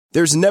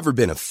There's never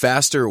been a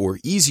faster or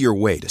easier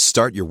way to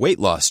start your weight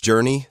loss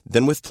journey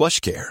than with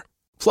PlushCare.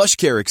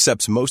 PlushCare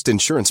accepts most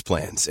insurance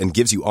plans and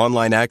gives you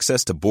online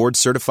access to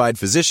board-certified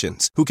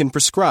physicians who can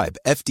prescribe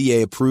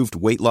FDA-approved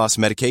weight loss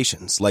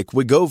medications like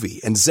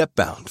Wegovy and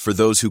Zepbound for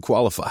those who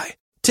qualify.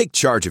 Take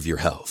charge of your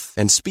health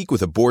and speak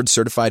with a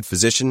board-certified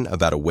physician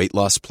about a weight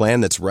loss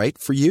plan that's right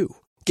for you.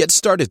 Get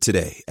started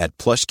today at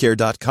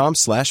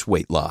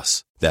plushcare.com/weight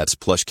loss. That's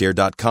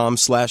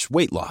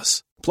plushcare.com/weight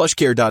loss.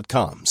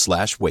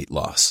 plushcare.com/weight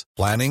loss.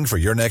 Planning for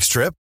your next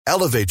trip?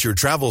 Elevate your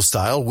travel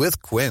style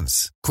with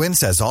Quince.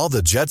 Quince has all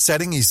the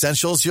jet-setting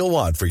essentials you'll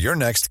want for your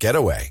next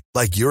getaway,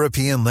 like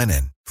European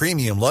linen,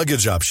 premium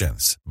luggage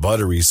options,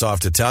 buttery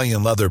soft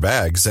Italian leather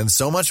bags, and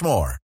so much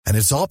more. And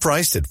it's all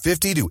priced at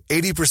 50 to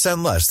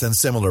 80% less than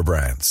similar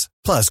brands.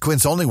 Plus,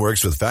 Quince only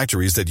works with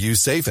factories that use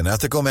safe and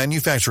ethical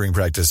manufacturing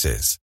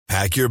practices.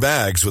 Pack your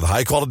bags with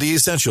high-quality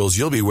essentials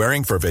you'll be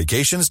wearing for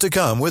vacations to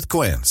come with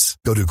Quince.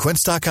 Go to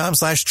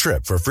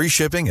quince.com/trip for free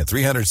shipping and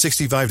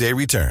 365-day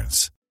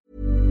returns.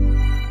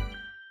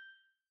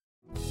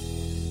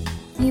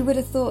 You would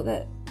have thought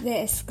that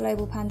this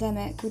global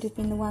pandemic would have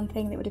been the one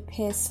thing that would have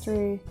pierced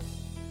through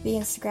the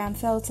Instagram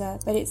filter,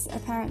 but it's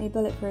apparently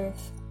bulletproof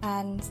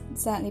and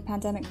certainly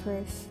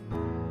pandemic-proof.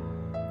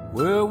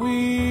 Well,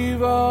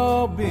 we've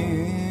all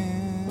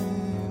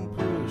been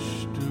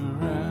pushed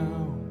around.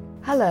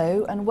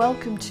 Hello and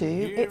welcome to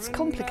It's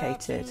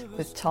Complicated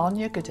with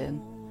Tanya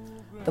Goodin,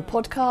 the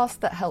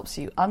podcast that helps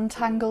you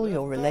untangle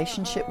your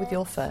relationship with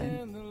your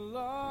phone.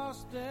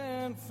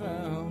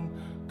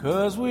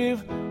 'Cause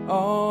we've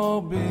all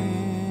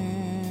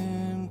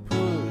been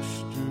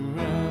pushed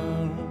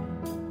around.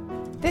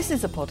 This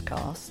is a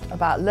podcast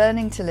about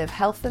learning to live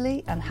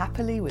healthily and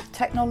happily with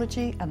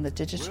technology and the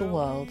digital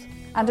world,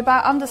 and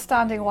about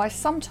understanding why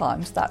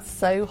sometimes that's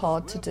so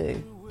hard to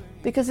do.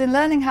 Because in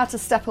learning how to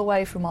step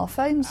away from our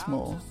phones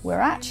more, we're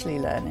actually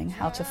learning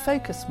how to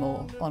focus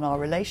more on our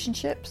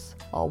relationships,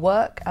 our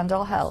work and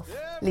our health,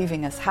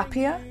 leaving us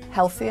happier,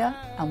 healthier,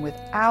 and with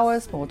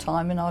hours more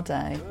time in our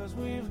day.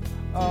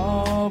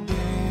 All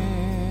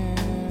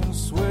been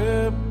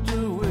swept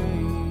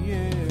away,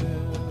 yeah.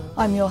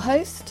 I'm your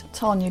host,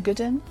 Tanya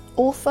Goodin,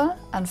 author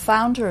and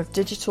founder of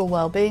digital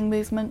wellbeing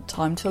movement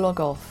Time to Log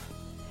Off.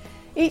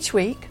 Each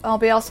week, I'll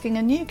be asking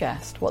a new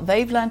guest what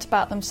they've learnt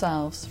about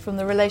themselves from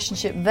the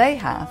relationship they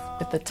have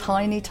with the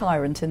tiny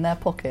tyrant in their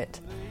pocket,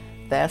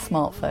 their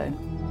smartphone.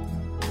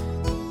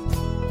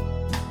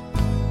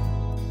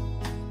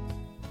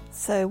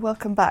 So,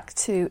 welcome back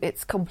to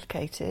It's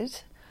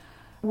Complicated.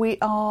 We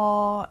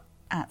are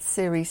at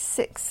series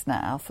 6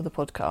 now for the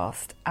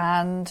podcast,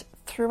 and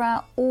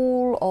throughout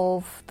all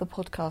of the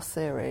podcast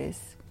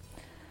series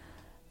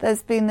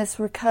there's been this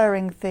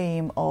recurring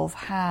theme of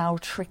how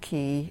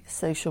tricky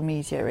social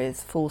media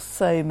is for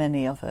so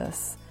many of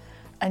us,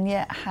 and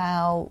yet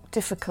how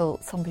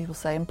difficult, some people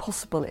say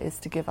impossible, it is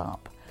to give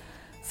up.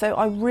 So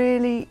I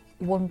really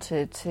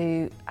wanted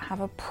to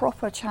have a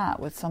proper chat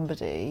with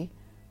somebody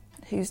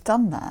who's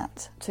done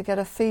that, to get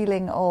a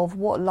feeling of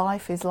what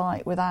life is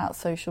like without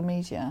social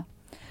media.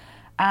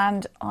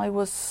 And I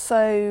was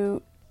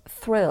so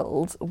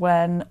thrilled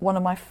when one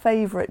of my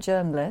favourite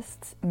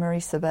journalists,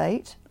 Marisa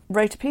Bate,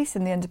 wrote a piece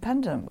in The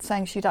Independent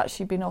saying she'd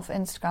actually been off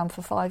Instagram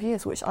for 5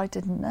 years, which I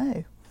didn't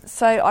know.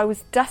 So I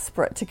was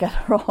desperate to get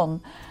her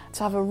on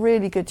to have a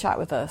really good chat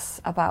with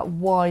us about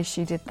why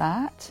she did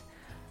that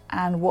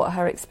and what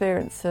her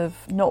experience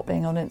of not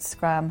being on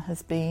Instagram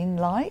has been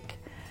like.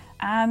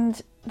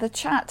 And the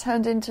chat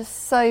turned into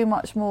so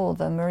much more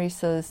than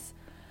Marisa's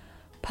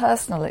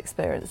personal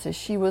experiences.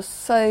 She was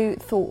so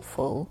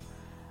thoughtful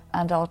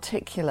and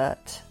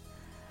articulate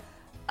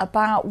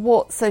about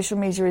what social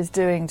media is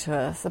doing to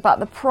us, about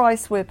the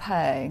price we're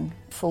paying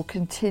for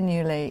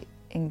continually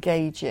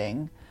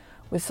engaging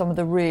with some of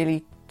the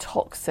really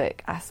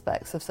toxic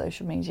aspects of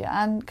social media,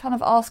 and kind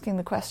of asking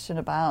the question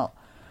about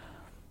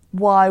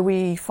why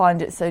we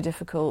find it so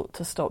difficult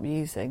to stop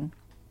using.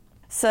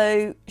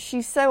 So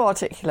she's so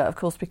articulate, of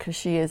course, because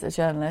she is a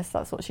journalist.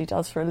 That's what she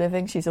does for a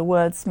living. She's a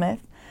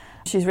wordsmith.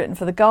 She's written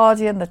for The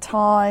Guardian, The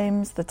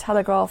Times, The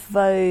Telegraph,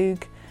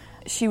 Vogue.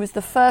 She was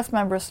the first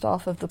member of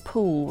staff of The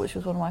Pool, which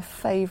was one of my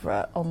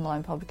favourite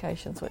online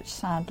publications, which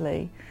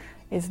sadly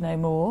is no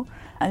more.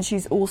 And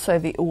she's also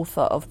the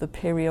author of The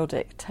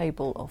Periodic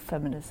Table of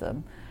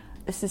Feminism.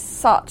 This is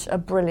such a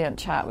brilliant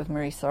chat with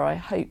Marisa. I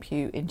hope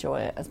you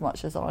enjoy it as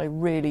much as I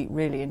really,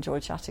 really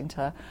enjoyed chatting to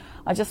her.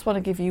 I just want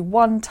to give you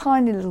one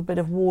tiny little bit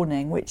of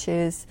warning, which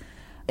is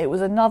it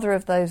was another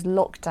of those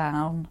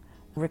lockdown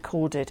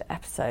recorded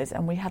episodes,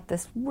 and we had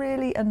this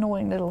really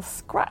annoying little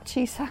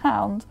scratchy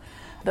sound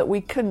that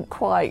we couldn't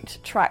quite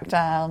track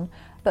down,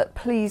 but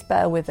please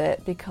bear with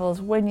it,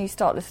 because when you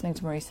start listening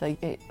to Marisa,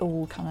 it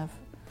all kind of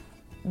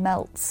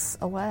melts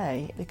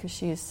away because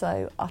she is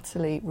so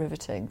utterly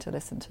riveting to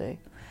listen to.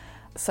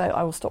 So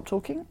I will stop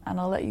talking and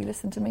I'll let you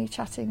listen to me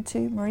chatting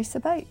to Marisa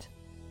Bate.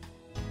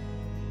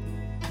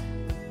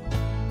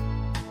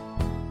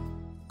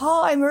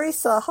 Hi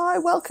Marisa, hi,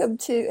 welcome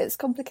to It's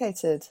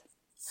Complicated.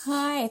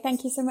 Hi,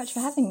 thank you so much for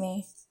having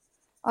me.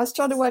 I was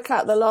trying to work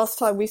out the last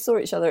time we saw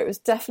each other. It was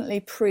definitely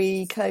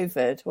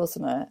pre-COVID,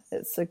 wasn't it?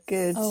 It's a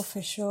good... Oh,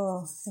 for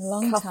sure. A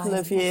long couple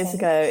of years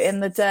ago,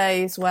 in the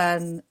days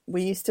when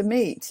we used to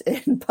meet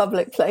in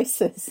public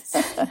places.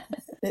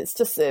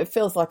 It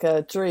feels like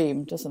a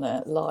dream, doesn't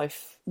it?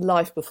 Life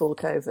before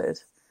COVID.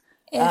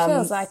 It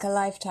feels like a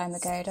lifetime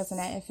ago, doesn't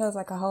it? It feels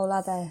like a whole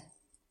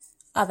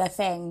other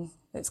thing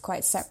that's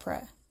quite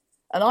separate.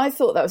 And I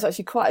thought that was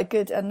actually quite a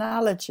good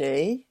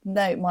analogy,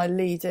 note my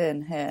lead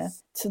in here,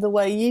 to the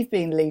way you've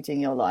been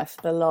leading your life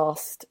for the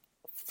last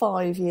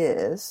 5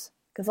 years.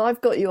 Because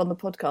I've got you on the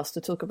podcast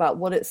to talk about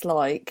what it's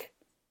like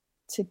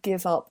to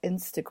give up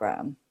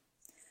Instagram.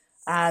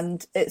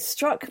 And it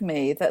struck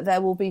me that there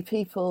will be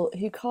people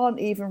who can't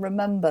even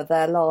remember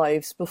their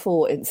lives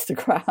before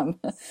Instagram.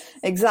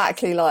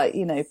 Exactly like,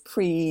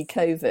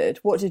 pre-COVID.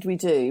 What did we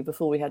do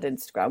before we had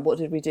Instagram? What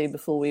did we do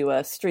before we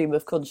were stream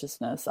of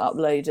consciousness,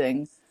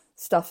 uploading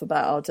stuff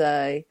about our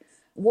day?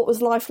 What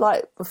was life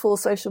like before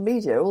social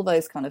media? All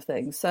those kind of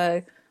things.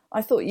 So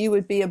I thought you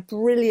would be a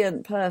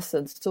brilliant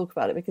person to talk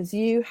about it, because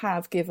you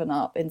have given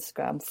up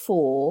Instagram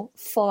for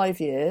 5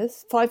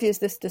 years. 5 years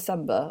this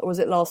December, or was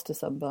it last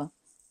December?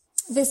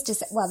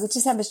 The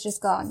December's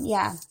just gone,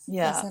 yeah.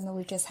 Yeah. December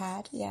we've just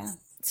had, yeah.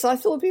 So I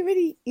thought it'd be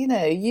really,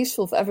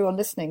 useful for everyone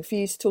listening for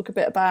you to talk a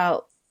bit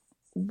about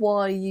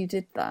why you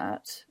did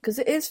that, because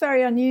it is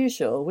very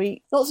unusual.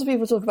 Lots of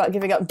people talk about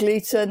giving up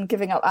gluten,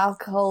 giving up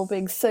alcohol,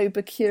 being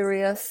sober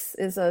curious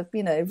is a,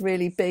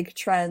 really big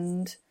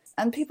trend.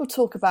 And people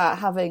talk about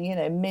having,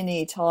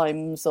 mini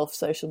times off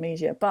social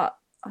media, but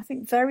I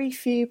think very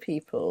few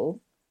people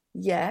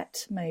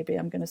yet, maybe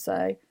I'm going to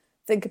say,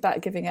 think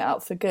about giving it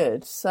up for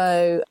good.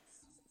 So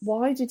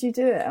why did you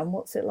do it, and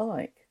what's it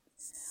like?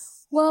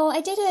 Well, I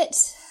did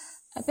it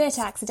a bit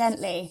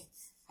accidentally,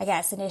 I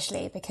guess,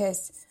 initially,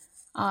 because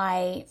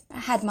I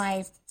had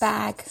my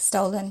bag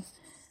stolen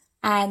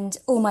and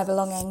all my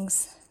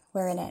belongings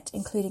were in it,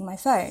 including my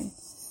phone.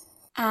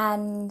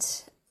 And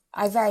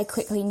I very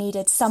quickly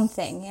needed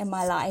something in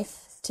my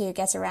life to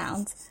get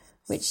around,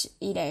 which,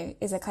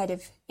 is a kind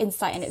of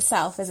insight in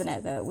itself, isn't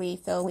it? That we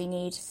feel we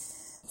need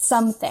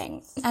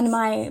something.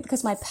 And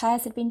because my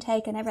purse had been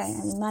taken, everything,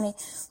 and money,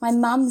 my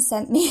mum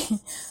sent me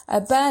a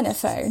burner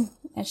phone,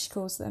 as she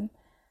calls them,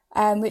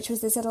 which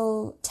was this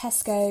little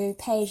Tesco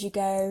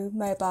pay-as-you-go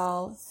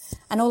mobile,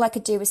 and all I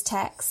could do was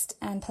text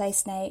and play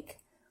Snake,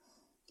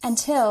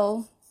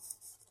 until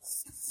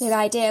the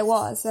idea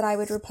was that I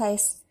would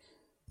replace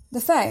the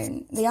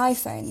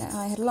iPhone that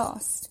I had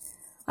lost.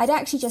 I'd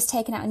actually just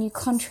taken out a new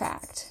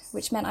contract,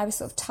 which meant I was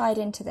sort of tied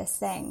into this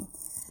thing,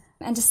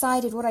 and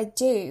decided what I'd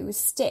do was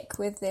stick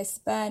with this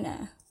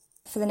burner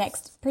for the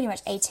next pretty much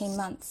 18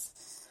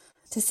 months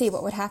to see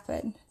what would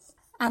happen.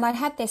 And I'd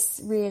had this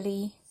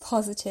really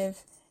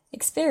positive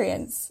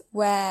experience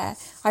where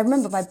I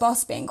remember my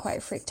boss being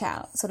quite freaked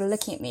out, sort of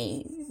looking at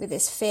me with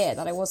this fear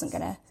that I wasn't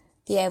going to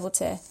be able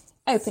to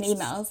open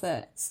emails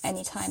at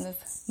any time of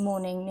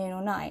morning, noon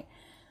or night.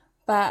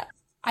 But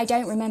I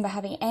don't remember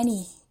having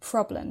any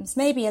problems,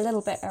 maybe a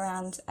little bit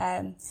around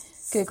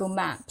Google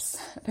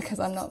Maps, because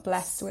I'm not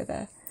blessed with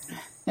a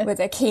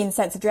keen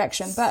sense of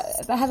direction. But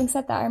having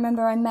said that, I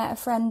remember I met a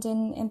friend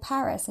in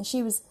Paris, and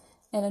she was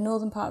in a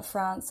northern part of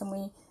France, and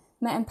we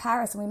met in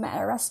Paris, and we met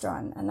at a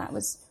restaurant, and that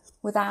was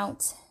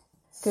without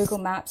Google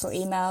Maps or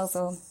emails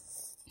or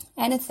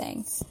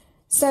anything.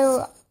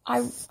 So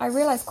I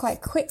realised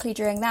quite quickly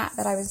during that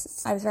I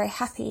was very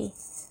happy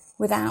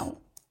without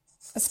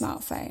a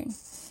smartphone.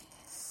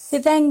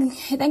 It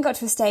then got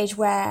to a stage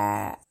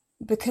where,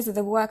 because of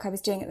the work I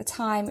was doing at the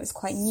time, it was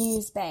quite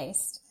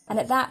news-based. And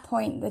at that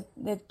point,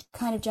 the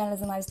kind of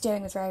journalism I was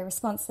doing was very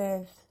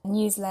responsive,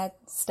 news-led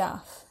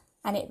stuff.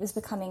 And it was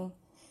becoming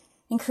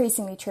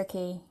increasingly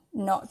tricky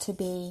not to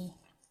be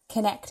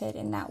connected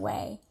in that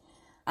way.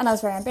 And I was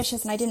very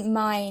ambitious, and I didn't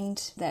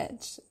mind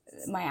that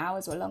my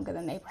hours were longer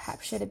than they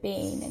perhaps should have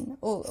been, and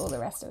all the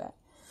rest of it.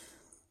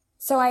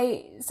 So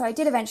I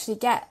did eventually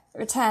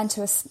return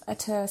to a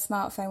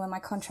smartphone when my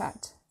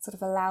contract sort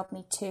of allowed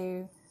me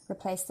to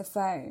replace the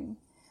phone.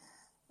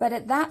 But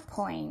at that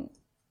point,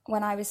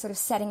 when I was sort of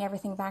setting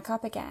everything back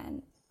up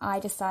again, I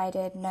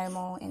decided no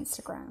more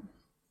Instagram.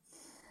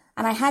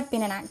 And I had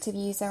been an active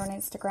user on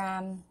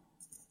Instagram.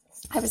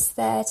 I was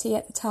 30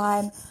 at the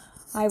time.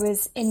 I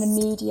was in the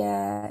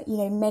media.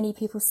 Many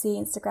people see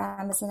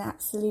Instagram as an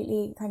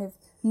absolutely kind of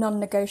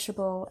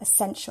non-negotiable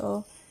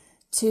essential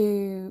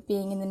to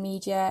being in the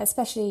media,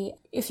 especially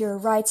if you're a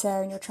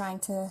writer and you're trying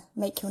to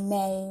make your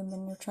name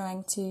and you're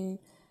trying to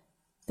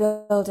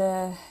build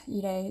a,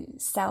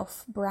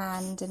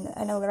 self-brand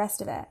and all the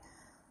rest of it.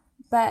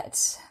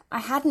 But I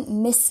hadn't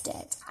missed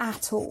it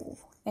at all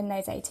in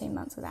those 18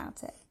 months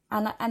without it.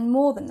 And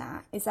more than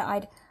that is that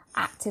I'd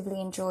actively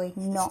enjoyed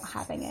not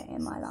having it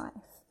in my life.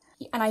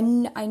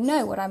 And I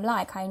know what I'm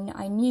like. I've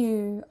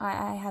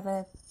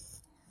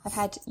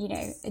had,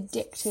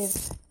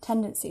 addictive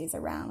tendencies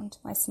around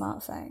my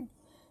smartphone.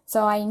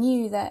 So I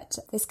knew that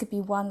this could be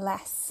one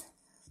less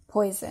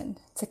poison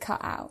to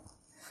cut out.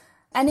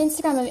 And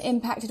Instagram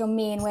impacted on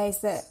me in ways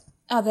that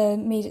other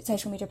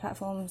social media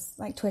platforms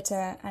like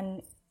Twitter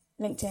and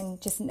LinkedIn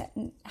just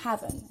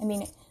haven't. I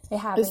mean, they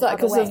have. Is that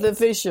because of the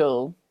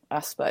visual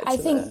aspect? I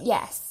think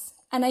yes.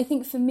 And I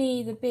think for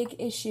me, the big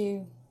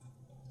issue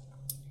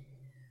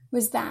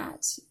was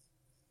that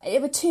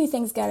there were two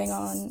things going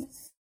on.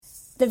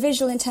 The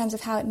visual in terms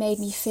of how it made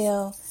me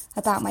feel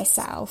about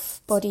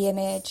myself, body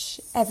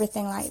image,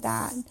 everything like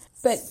that.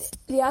 But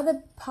the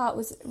other part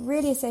was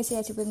really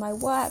associated with my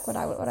work. What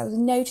I was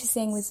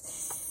noticing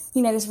was,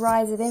 you know, this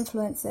rise of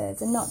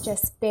influencers, and not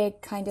just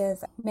big kind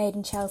of made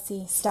in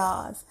Chelsea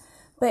stars,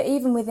 but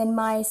even within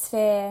my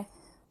sphere,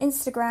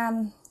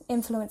 Instagram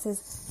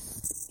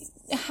influencers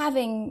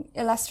having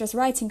illustrious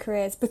writing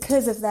careers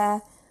because of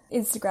their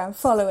Instagram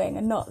following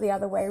and not the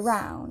other way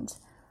around.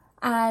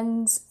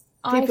 And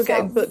people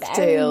getting book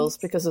deals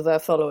because of their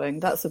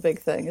following. That's a big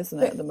thing, isn't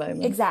it, at the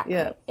moment? Exactly.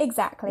 Yeah.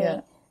 Exactly.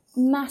 Yeah.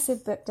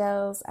 Massive book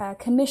deals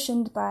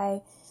commissioned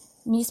by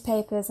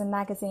newspapers and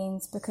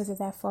magazines because of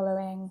their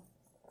following.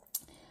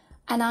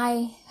 And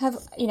I have,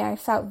 you know,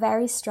 felt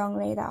very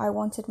strongly that I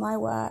wanted my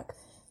work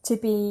to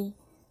be,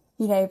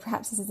 you know,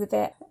 perhaps this is a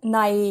bit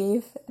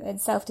naive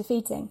and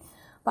self-defeating,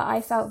 but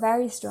I felt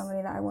very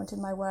strongly that I wanted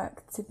my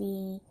work to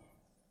be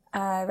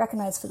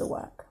recognised for the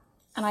work.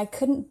 And I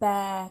couldn't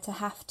bear to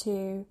have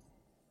to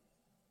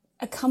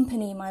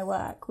accompany my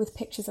work with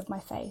pictures of my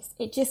face.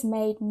 It just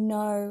made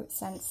no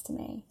sense to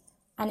me.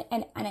 And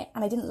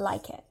I didn't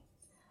like it.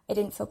 I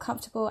didn't feel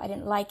comfortable, I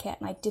didn't like it,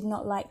 and I did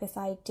not like this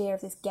idea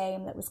of this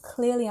game that was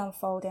clearly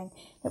unfolding,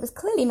 that was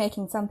clearly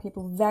making some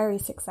people very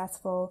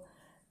successful,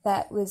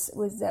 that was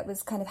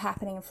kind of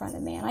happening in front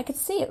of me. And I could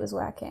see it was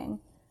working.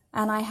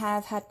 And I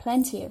have had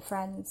plenty of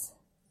friends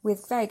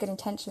with very good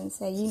intentions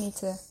say, you need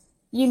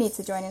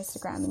to join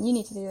Instagram, and you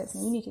need to do this,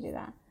 and you need to do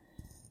that.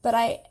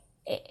 But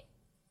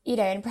you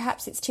know, and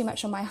perhaps it's too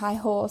much on my high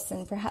horse,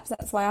 and perhaps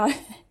that's why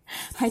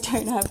I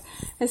don't have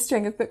a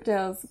string of book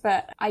deals,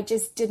 but I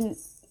just didn't.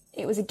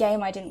 It was a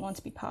game I didn't want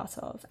to be part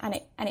of, and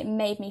it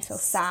made me feel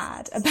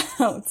sad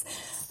about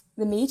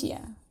the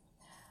media.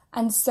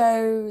 And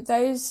so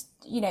those,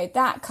 you know,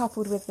 that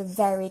coupled with the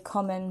very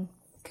common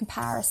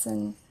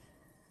comparison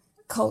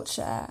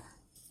culture,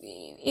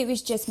 it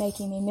was just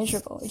making me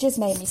miserable. It just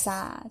made me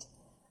sad.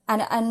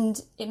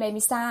 And it made me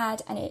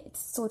sad, and it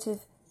sort of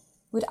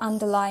would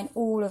underline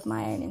all of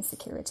my own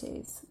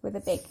insecurities with a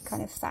big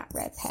kind of fat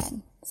red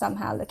pen.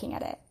 Somehow looking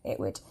at it, it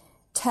would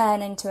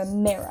turn into a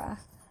mirror,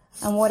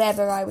 and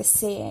whatever I was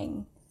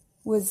seeing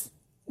was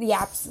the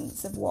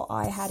absence of what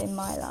I had in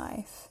my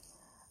life.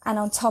 And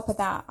on top of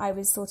that, I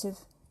was sort of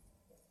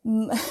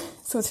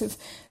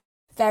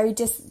very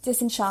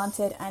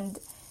disenchanted and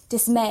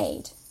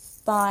dismayed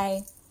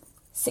by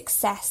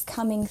success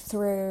coming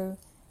through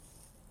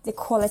the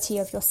quality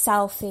of your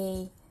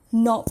selfie,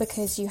 not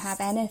because you have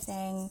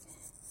anything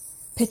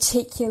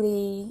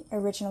particularly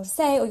original to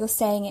say, or you're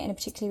saying it in a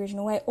particularly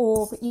original way,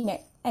 or, you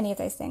know, any of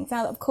those things.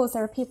 Now, of course,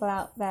 there are people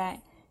out there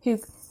who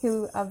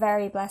are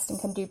very blessed and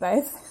can do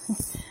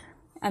both,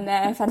 and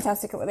they're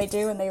fantastic at what they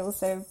do, and they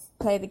also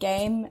play the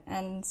game.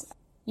 And,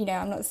 you know,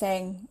 I'm not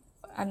saying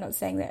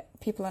that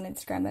people on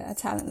Instagram are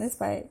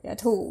talentless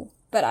at all,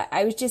 but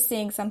I was just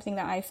seeing something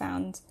that I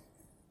found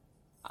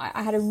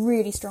I had a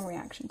really strong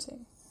reaction to,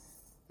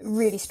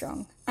 really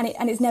strong, and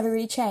it's never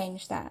really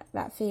changed,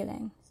 that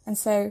feeling. And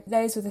so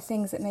those were the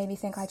things that made me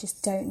think, I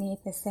just don't need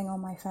this thing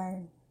on my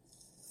phone.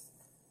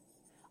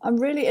 I'm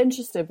really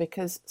interested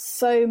because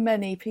so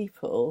many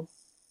people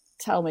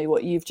tell me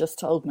what you've just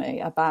told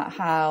me about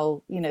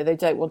how, you know, they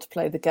don't want to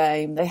play the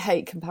game, they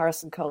hate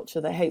comparison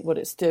culture, they hate what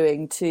it's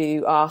doing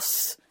to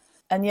us,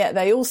 and yet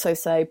they also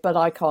say, but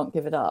I can't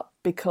give it up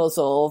because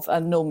of,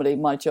 and normally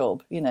my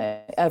job, you know,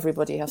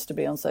 everybody has to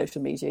be on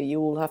social media, you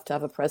all have to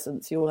have a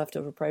presence, you all have to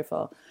have a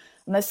profile.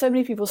 And there's so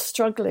many people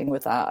struggling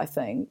with that, I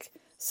think.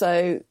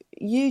 So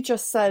you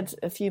just said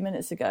a few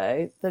minutes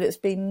ago that it's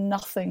been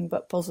nothing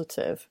but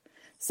positive.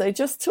 So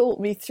just talk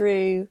me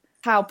through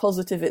how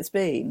positive it's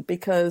been,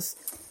 because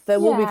there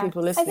will be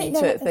people listening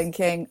to it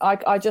thinking,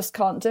 I just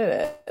can't do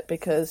it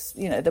because,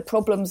 you know, the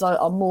problems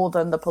are more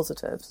than the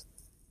positives.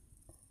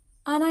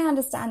 And I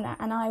understand that.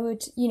 And I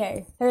would, you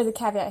know, there is a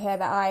caveat here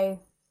that I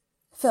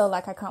feel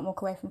like I can't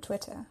walk away from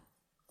Twitter.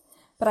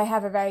 But I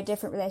have a very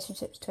different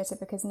relationship to Twitter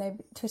because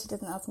Twitter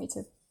doesn't ask me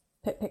to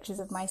put pictures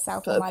of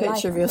myself or my life. Put a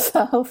picture of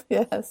yourself,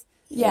 yes.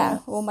 Yeah,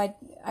 or I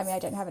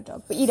don't have a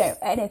dog, but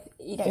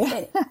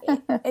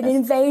an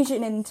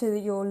invasion into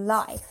your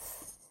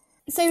life.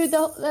 So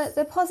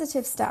the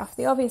positive stuff,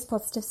 the obvious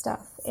positive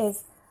stuff,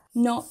 is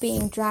not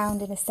being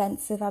drowned in a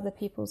sense of other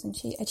people's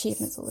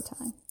achievements all the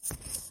time.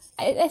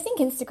 I think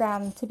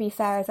Instagram, to be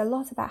fair, is a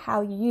lot about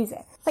how you use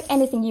it. It's like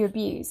anything you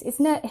abuse. It's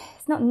not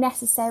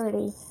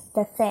necessarily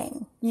the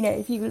thing. You know,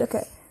 if you look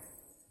at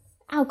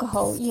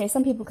alcohol, you know,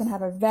 some people can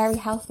have a very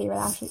healthy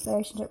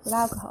relationship with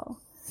alcohol.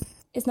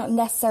 It's not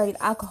necessarily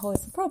that alcohol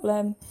is the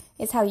problem,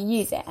 it's how you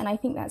use it. And I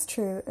think that's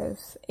true of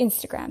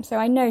Instagram. So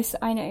I know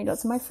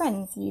lots of my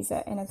friends use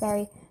it in a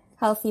very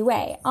healthy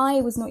way.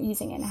 I was not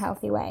using it in a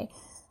healthy way.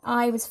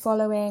 I was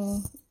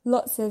following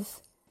lots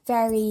of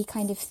very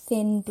kind of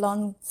thin,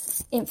 blonde,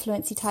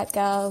 influency type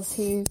girls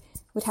who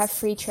would have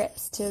free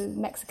trips to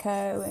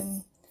Mexico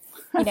and,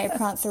 you know,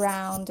 prance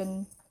around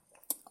and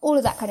all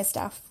of that kind of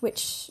stuff,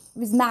 which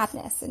was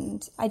madness.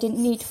 And I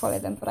didn't need to follow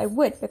them, but I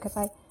would, because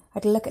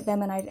I'd look at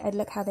them and I'd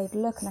look how they'd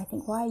look, and I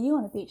think, why are you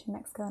on a beach in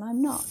Mexico and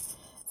I'm not?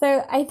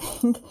 So I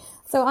think,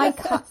 so I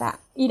cut that,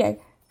 you know,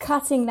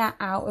 cutting that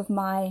out of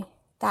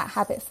that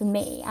habit for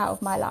me out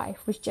of my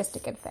life was just a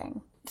good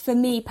thing. For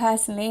me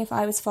personally, if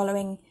I was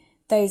following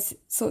those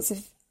sorts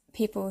of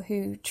people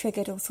who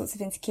triggered all sorts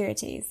of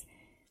insecurities,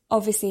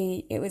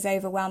 obviously it was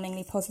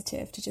overwhelmingly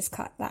positive to just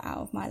cut that out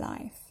of my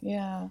life.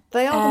 Yeah.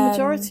 They are the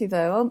majority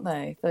though, aren't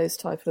they? Those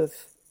type of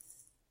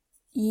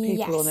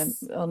people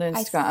yes, on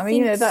Instagram. I mean,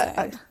 you know,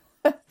 that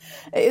so.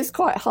 it is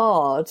quite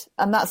hard,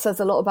 and that says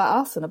a lot about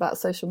us and about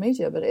social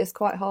media, but it is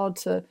quite hard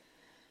to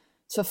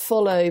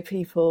follow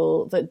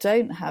people that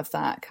don't have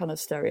that kind of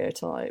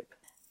stereotype.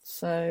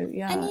 So,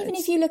 yeah. And even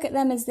if you look at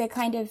them as they're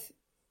kind of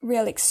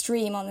real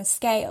extreme on the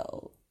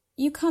scale,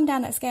 you come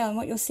down that scale and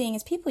what you're seeing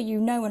is people you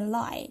know and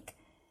like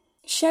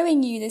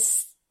showing you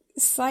this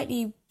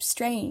slightly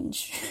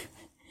strange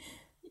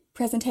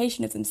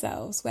presentation of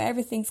themselves where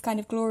everything's kind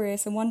of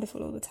glorious and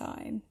wonderful all the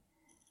time.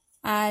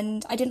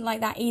 And I didn't like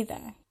that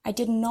either. I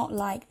did not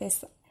like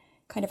this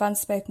kind of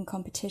unspoken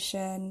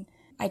competition.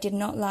 I did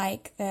not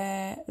like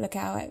the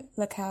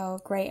look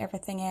how great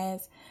everything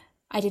is.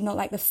 I did not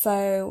like the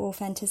faux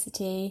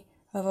authenticity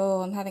of,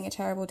 oh, I'm having a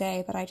terrible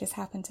day, but I just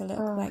happen to look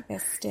like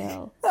this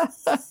still.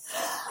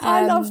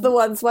 I love the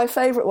ones, my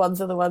favourite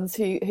ones are the ones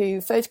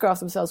who photograph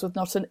themselves with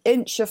not an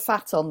inch of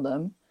fat on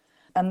them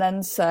and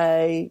then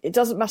say, it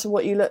doesn't matter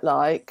what you look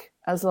like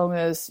as long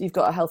as you've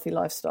got a healthy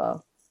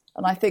lifestyle.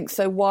 And I think,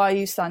 so why are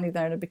you standing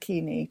there in a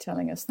bikini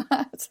telling us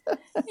that?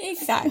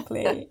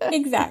 Exactly.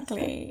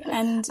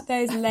 And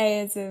those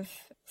layers of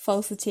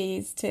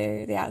falsities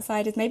to the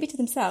outsiders, maybe to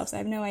themselves, I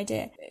have no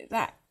idea.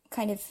 That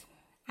kind of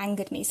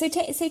angered me. So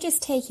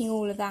just taking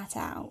all of that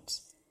out,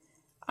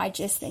 I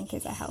just think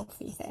is a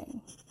healthy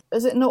thing.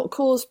 Has it not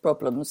caused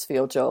problems for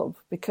your job?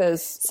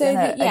 Because,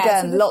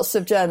 lots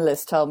of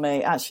journalists tell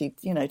me, actually,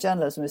 you know,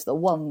 journalism is the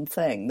one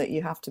thing that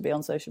you have to be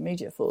on social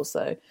media for.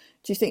 So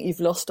do you think you've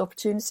lost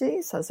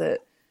opportunities? Has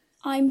it?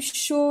 I'm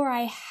sure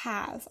I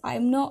have.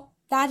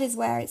 That is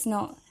where it's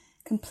not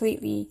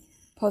completely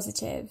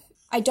positive.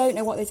 I don't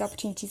know what those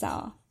opportunities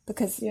are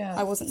because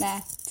I wasn't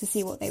there to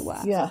see what they were.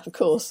 Yeah, of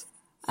course.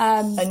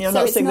 And you're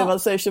not seeing them on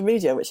social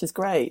media, which is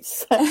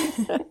great.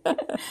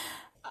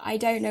 I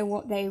don't know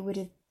what they would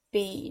have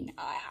been.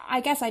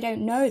 I guess I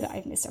don't know that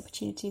I've missed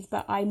opportunities,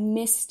 but I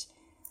missed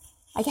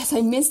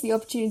the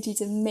opportunity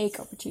to make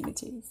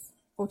opportunities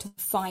or to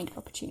find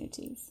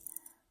opportunities.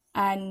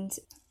 And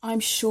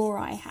I'm sure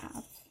I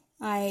have.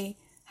 I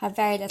have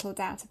very little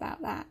doubt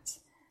about that,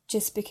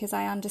 just because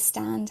I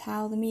understand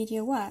how the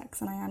media works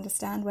and I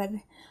understand where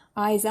the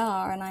eyes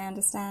are and I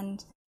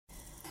understand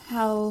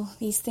how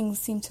these things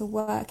seem to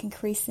work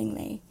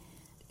increasingly.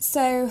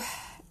 So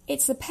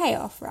it's a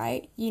payoff,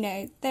 right? You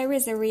know, there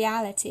is a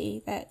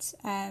reality that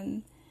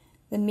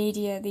the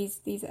media, these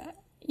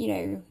you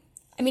know,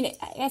 I mean,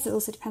 I guess it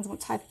also depends on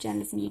what type of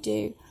journalism you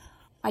do.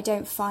 I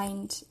don't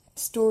find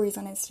stories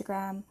on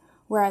Instagram,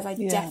 whereas I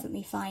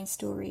definitely find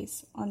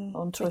stories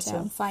on Twitter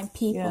and find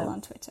people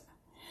on Twitter.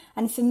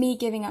 And for me,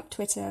 giving up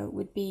Twitter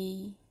would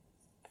be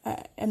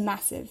a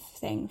massive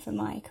thing for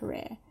my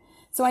career.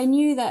 So I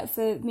knew that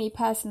for me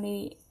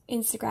personally,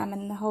 Instagram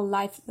and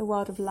the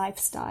world of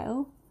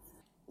lifestyle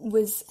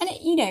was, and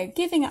it, you know,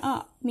 giving it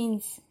up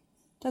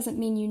doesn't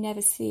mean you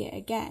never see it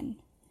again.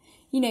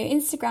 You know,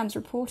 Instagram's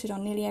reported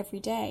on nearly every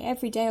day.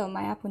 Every day on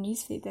my Apple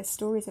newsfeed, there's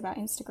stories about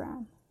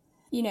Instagram.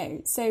 You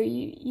know, so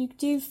you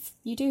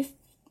do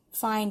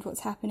find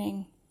what's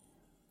happening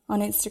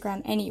on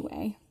Instagram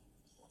anyway.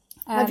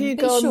 Have you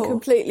gone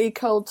completely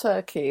cold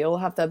turkey, or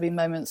have there been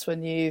moments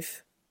when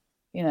you've,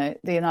 you know,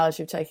 the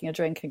analogy of taking a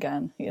drink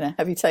again, you know,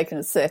 have you taken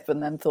a sip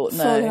and then thought,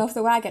 no? Falling off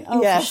the wagon?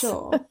 Oh, yes. For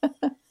sure.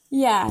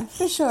 Yeah,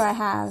 for sure I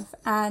have.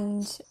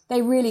 And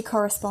they really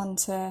correspond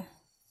to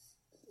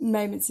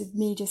moments of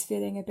me just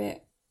feeling a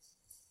bit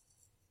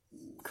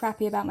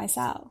crappy about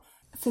myself.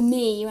 For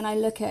me, when I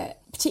look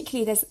at,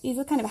 particularly there's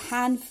a kind of a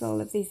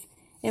handful of these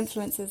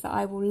influencers that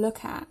I will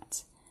look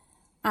at,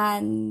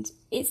 and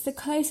it's the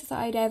closest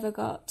I'd ever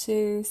got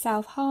to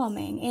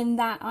self-harming, in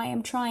that I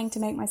am trying to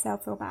make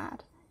myself feel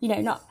bad. You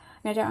know,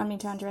 I don't mean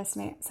to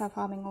underestimate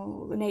self-harming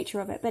or the nature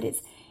of it, but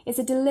it's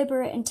a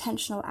deliberate,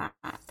 intentional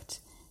act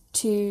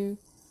to,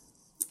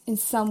 in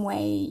some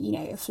way, you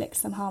know, afflict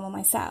some harm on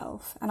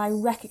myself, and I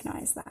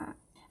recognise that.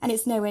 And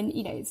it's nowhere,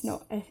 you know, it's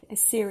not a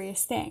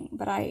serious thing,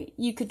 but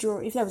you could draw,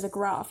 if there was a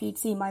graph, you'd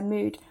see my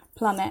mood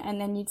plummet, and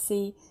then you'd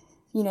see,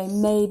 you know,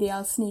 maybe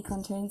I'll sneak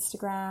onto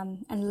Instagram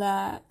and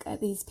lurk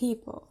at these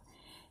people.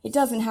 It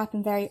doesn't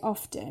happen very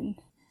often.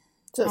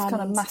 So it's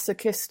kind of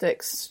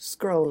masochistic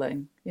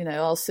scrolling. You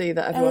know, I'll see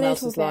that everyone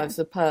else's lives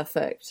are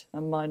perfect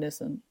and mine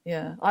isn't.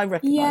 Yeah, I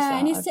recognise that. Yeah,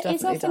 and I've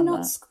definitely often done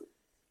not.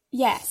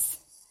 that.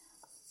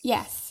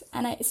 Yes,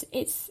 and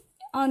it's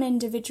on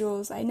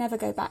individuals. I never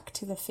go back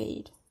to the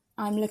feed.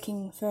 I'm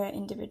looking for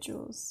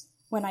individuals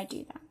when I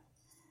do that.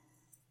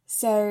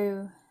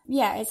 So,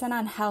 yeah, it's an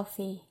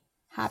unhealthy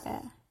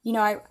habit. You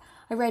know,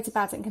 I wrote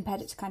about it and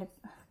compared it to kind of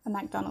a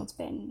McDonald's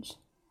binge.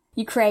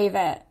 You crave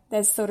it.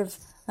 There's sort of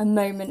a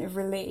moment of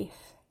relief.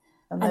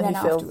 And then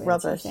you feel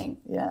rubbish.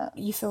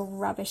 You feel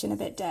rubbish and a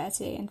bit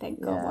dirty and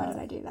think, God, why did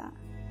I do that?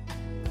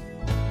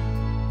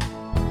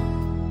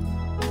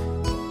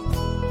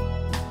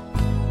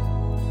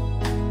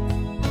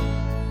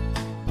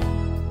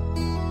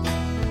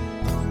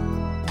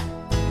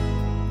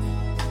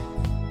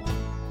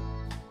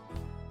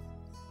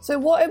 So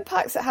what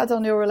impacts it had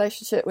on your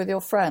relationship with your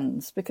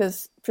friends?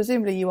 Because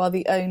presumably you are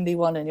the only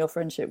one in your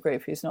friendship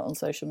group who's not on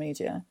social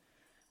media.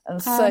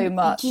 And so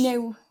much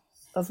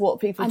of what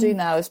people do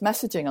now is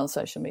messaging on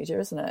social media,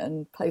 isn't it?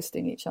 And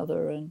posting each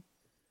other. And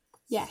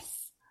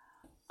yes.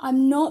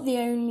 I'm not the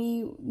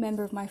only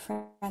member of my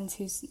friends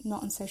who's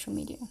not on social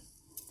media.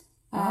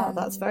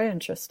 That's very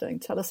interesting.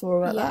 Tell us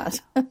more about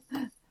that.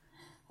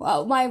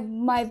 Well, one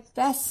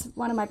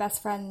of my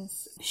best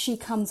friends, she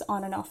comes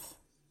on and off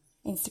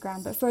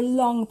Instagram, but for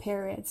long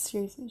periods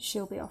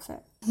she'll be off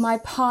it. My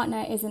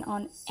partner isn't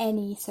on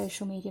any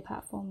social media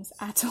platforms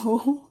at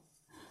all,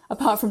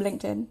 apart from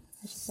LinkedIn,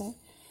 I should say.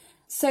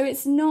 So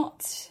it's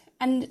not,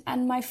 and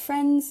my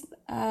friends,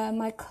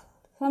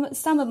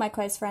 some of my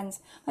close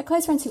friends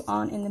who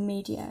aren't in the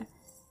media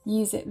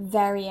use it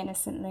very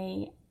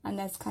innocently, and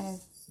there's kind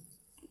of,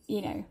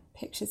 you know,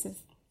 pictures of,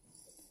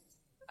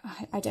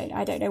 I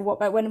don't know what,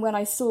 but when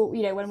I saw,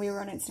 you know, when we were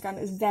on Instagram,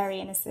 it was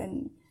very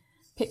innocent.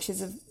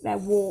 Pictures of their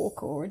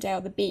walk or a day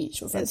on the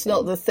beach or something. It's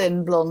not the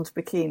thin blonde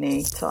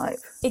bikini type.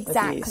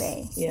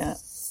 Exactly. Yeah.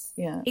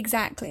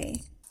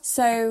 Exactly.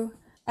 So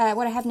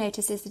what I have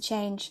noticed is the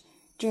change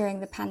during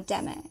the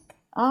pandemic.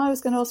 I was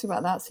going to ask you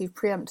about that, so you've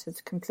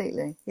preempted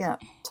completely. Yeah.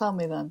 Tell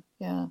me then.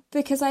 Yeah.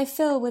 Because I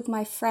feel with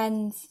my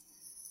friends,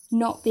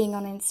 not being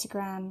on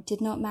Instagram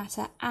did not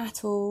matter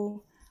at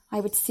all. I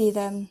would see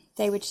them.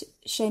 They would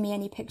show me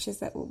any pictures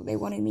that they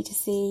wanted me to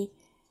see.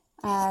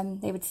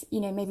 They would, you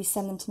know, maybe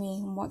send them to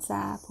me on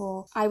WhatsApp,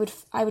 or I would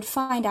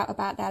find out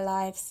about their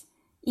lives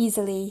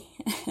easily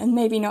and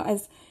maybe not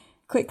as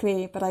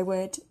quickly, but I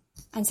would.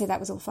 And so that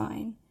was all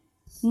fine.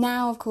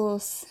 Now, of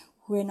course,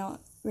 we're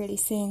not really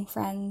seeing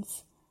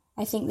friends.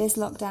 I think this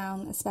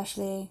lockdown,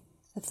 especially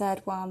the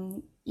third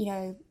one, you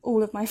know,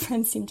 all of my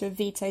friends seem to have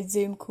vetoed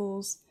Zoom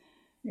calls.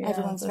 Yeah,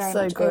 everyone's very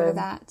much over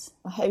that.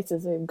 I hate a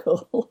Zoom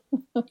call.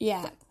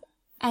 Yeah.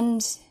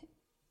 And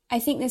I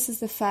think this is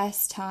the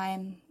first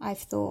time I've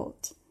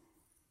thought,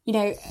 you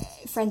know,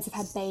 friends have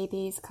had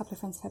babies, a couple of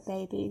friends have had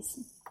babies,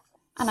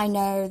 and I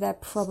know they're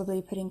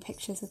probably putting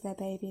pictures of their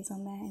babies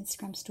on their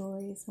Instagram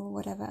stories or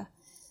whatever,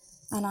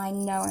 and I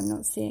know I'm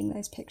not seeing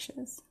those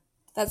pictures.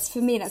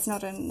 For me, that's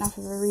not enough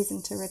of a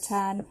reason to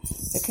return,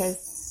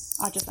 because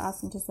I'll just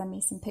ask them to send me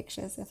some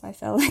pictures if I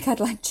feel like I'd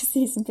like to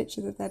see some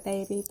pictures of their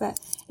baby. But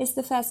it's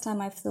the first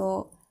time I've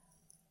thought,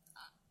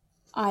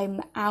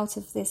 I'm out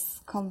of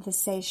this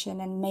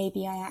conversation and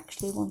maybe I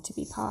actually want to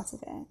be part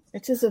of it.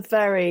 It is a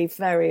very,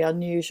 very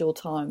unusual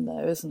time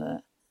though, isn't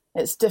it?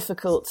 It's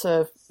difficult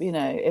to, you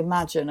know,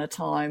 imagine a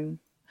time,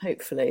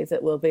 hopefully,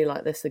 that will be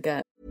like this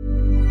again.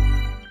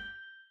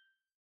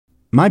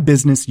 My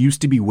business used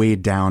to be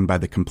weighed down by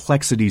the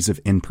complexities of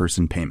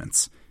in-person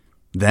payments.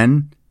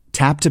 Then,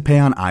 Tap to Pay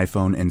on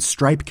iPhone and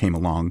Stripe came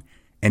along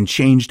and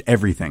changed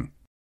everything.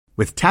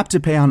 With Tap to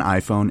Pay on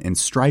iPhone and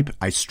Stripe,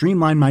 I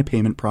streamlined my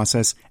payment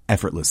process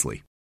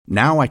effortlessly.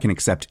 Now I can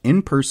accept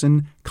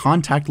in-person,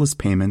 contactless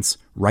payments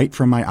right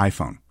from my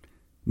iPhone.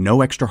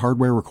 No extra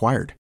hardware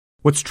required.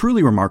 What's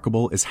truly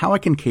remarkable is how I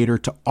can cater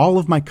to all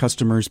of my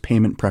customers'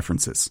 payment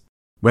preferences.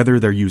 Whether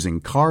they're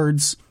using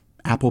cards,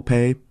 Apple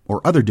Pay,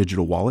 or other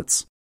digital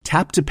wallets,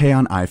 Tap to Pay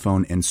on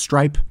iPhone and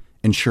Stripe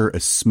ensure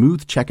a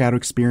smooth checkout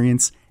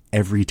experience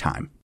every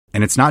time.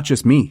 And it's not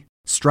just me.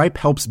 Stripe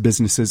helps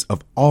businesses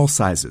of all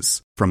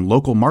sizes, from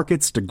local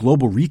markets to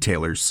global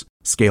retailers,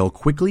 scale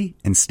quickly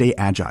and stay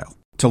agile.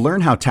 To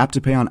learn how Tap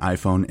to Pay on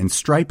iPhone and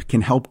Stripe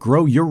can help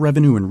grow your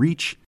revenue and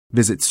reach,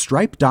 visit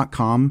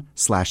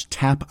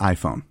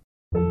stripe.com/tapiphone.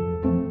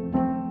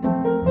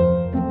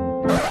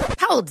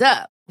 Hold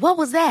up. What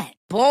was that?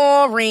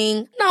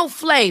 Boring. No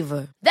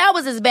flavor. That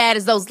was as bad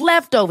as those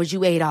leftovers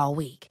you ate all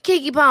week.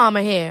 Keke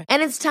Palmer here.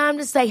 And it's time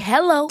to say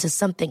hello to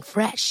something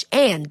fresh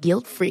and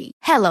guilt-free.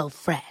 Hello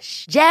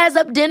Fresh. Jazz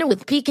up dinner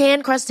with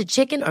pecan-crusted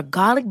chicken or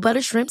garlic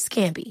butter shrimp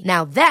scampi.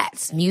 Now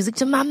that's music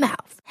to my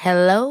mouth.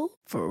 Hello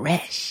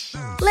Fresh.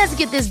 Let's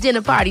get this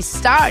dinner party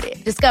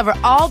started. Discover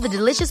all the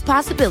delicious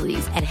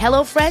possibilities at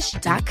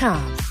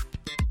HelloFresh.com.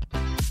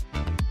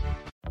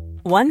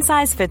 One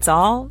size fits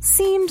all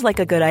seemed like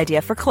a good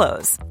idea for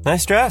clothes.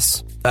 Nice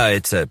dress.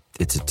 It's a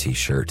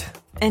t-shirt.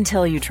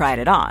 Until you tried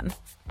it on.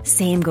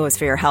 Same goes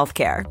for your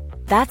healthcare.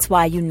 That's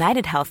why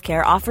United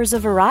Healthcare offers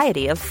a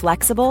variety of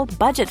flexible,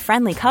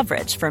 budget-friendly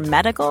coverage for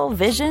medical,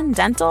 vision,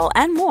 dental,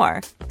 and more.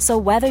 So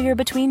whether you're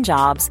between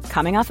jobs,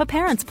 coming off a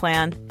parent's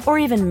plan, or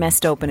even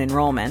missed open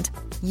enrollment,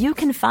 you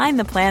can find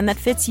the plan that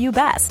fits you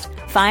best.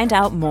 Find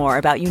out more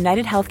about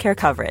United Healthcare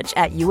coverage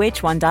at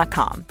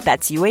uh1.com.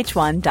 That's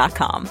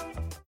uh1.com.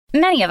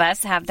 Many of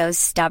us have those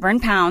stubborn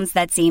pounds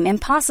that seem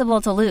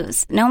impossible to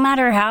lose, no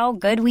matter how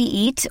good we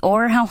eat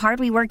or how hard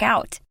we work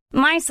out.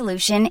 My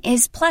solution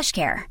is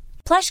PlushCare.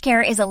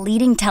 PlushCare is a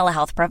leading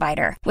telehealth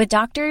provider with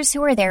doctors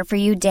who are there for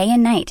you day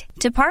and night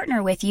to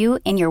partner with you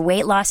in your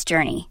weight loss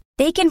journey.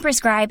 They can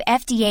prescribe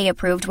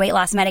FDA-approved weight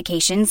loss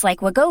medications like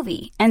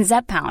Wegovy and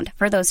Zepbound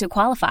for those who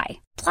qualify.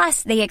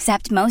 Plus, they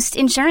accept most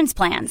insurance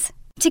plans.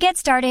 To get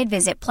started,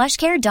 visit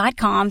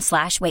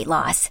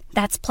plushcare.com/weightloss.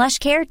 That's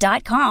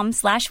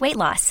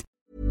plushcare.com/weightloss.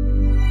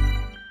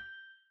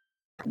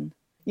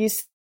 You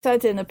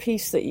said in a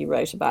piece that you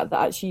wrote about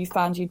that actually you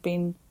found you'd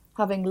been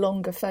having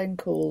longer phone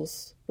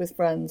calls with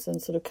friends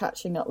and sort of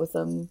catching up with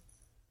them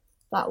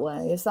that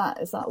way. Is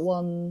that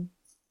one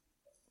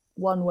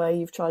way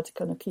you've tried to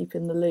kind of keep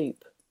in the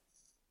loop?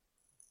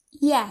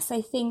 Yes,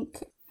 I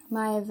think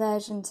my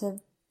aversion to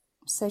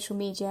social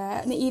media,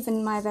 and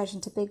even my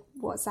aversion to big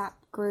WhatsApp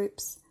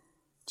groups,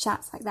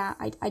 chats like that,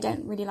 I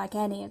don't really like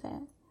any of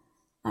it.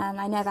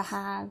 I never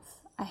have.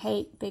 I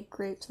hate big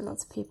groups with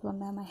lots of people on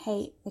them. I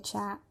hate the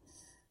chat.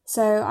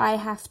 So I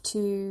have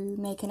to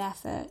make an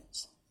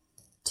effort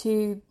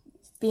to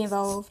be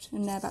involved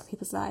and know about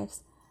people's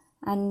lives.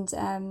 And,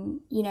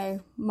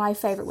 my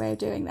favourite way of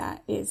doing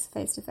that is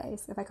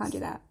face-to-face. If I can't do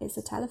that, it's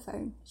the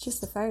telephone. It's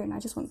just the phone. I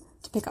just want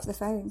to pick up the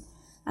phone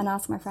and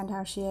ask my friend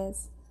how she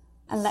is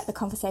and let the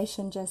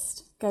conversation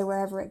just go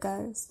wherever it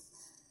goes.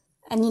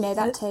 And,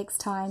 that takes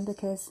time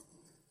because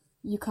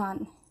you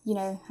can't,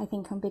 I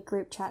think on big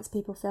group chats,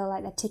 people feel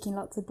like they're ticking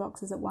lots of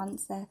boxes at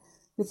once. They're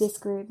with this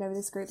group, they're with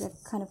this group,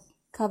 they've kind of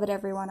covered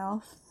everyone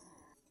off.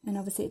 And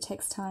obviously it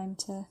takes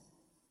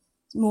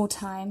more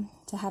time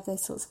to have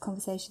those sorts of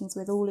conversations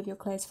with all of your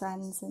close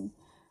friends, and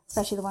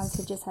especially the ones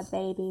who've just had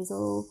babies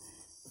or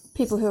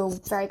people who are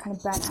very kind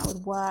of burnt out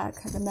with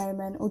work at the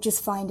moment or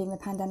just finding the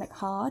pandemic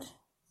hard.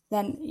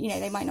 Then,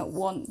 they might not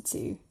want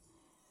to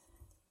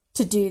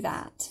do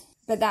that.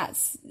 But that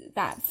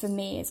for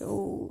me is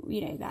all,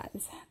 that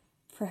is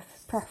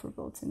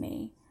preferable to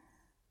me.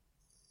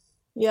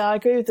 Yeah, I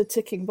agree with the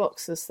ticking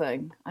boxes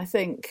thing. I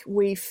think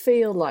we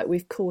feel like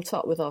we've caught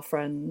up with our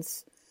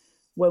friends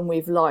when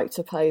we've liked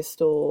a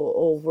post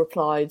or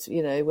replied,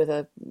 with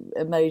a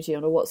emoji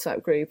on a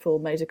WhatsApp group or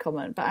made a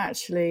comment. But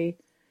actually,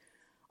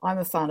 I'm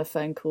a fan of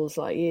phone calls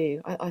like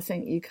you. I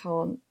think you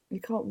can't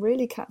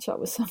really catch up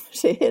with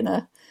somebody in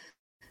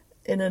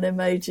an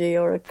emoji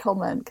or a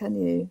comment, can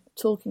you?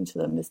 Talking to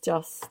them is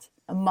just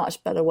a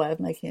much better way of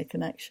making a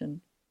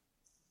connection.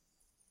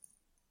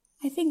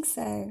 I think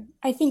so.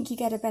 I think you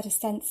get a better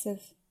sense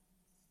of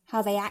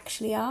how they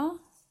actually are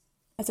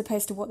as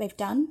opposed to what they've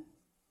done.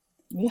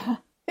 Yeah.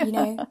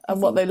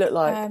 And what they look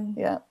like.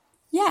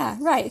 Yeah,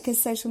 right,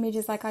 because social media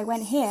is like, I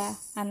went here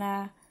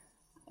and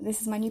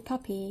this is my new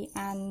puppy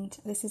and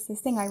this is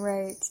this thing I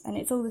wrote and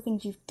it's all the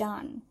things you've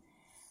done.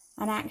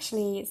 And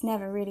actually, it's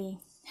never really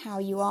how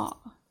you are.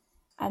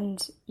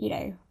 And,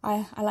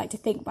 I like to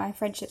think my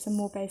friendships are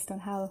more based on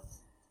how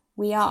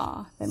we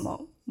are than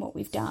what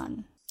we've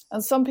done.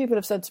 And some people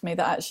have said to me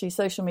that actually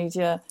social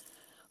media,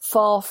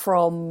 far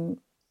from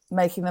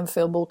making them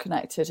feel more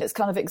connected, it's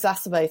kind of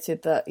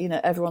exacerbated that,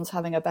 everyone's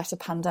having a better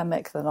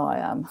pandemic than I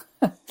am.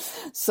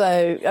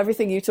 So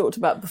everything you talked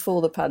about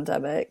before the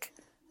pandemic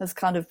has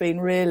kind of been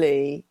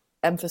really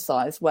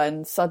emphasised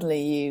when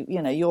suddenly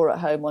you're at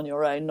home on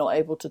your own, not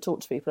able to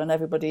talk to people, and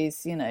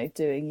everybody's,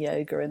 doing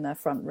yoga in their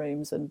front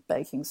rooms and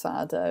baking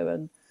sourdough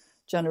and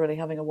generally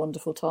having a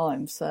wonderful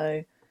time.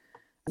 So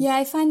yeah,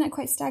 I find that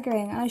quite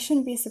staggering, and I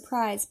shouldn't be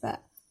surprised,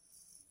 but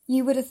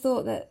you would have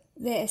thought that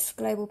this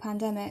global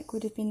pandemic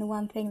would have been the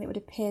one thing that would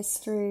have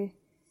pierced through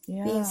the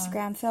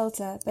Instagram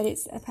filter, but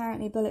it's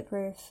apparently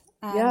bulletproof.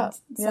 And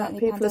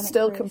people are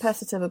still proof.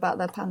 Competitive about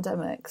their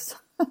pandemics.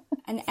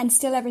 and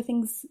still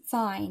everything's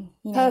fine.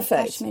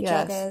 Perfect. Cashmere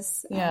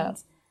joggers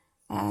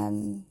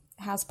and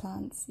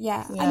houseplants.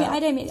 Yeah. Yeah. I mean,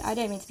 I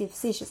don't mean to be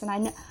facetious,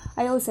 and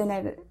I also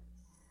know that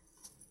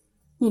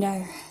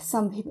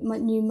some people, my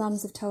new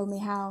mums have told me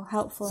how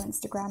helpful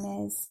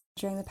Instagram is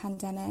during the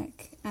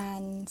pandemic,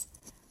 and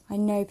I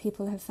know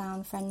people have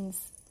found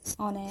friends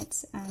on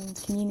it and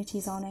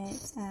communities on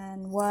it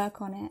and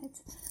work on it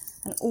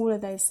and all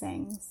of those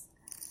things.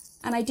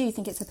 And I do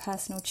think it's a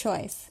personal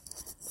choice.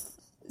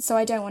 So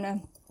I don't want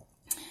to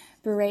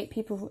berate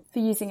people for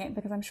using it,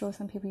 because I'm sure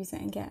some people use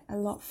it and get a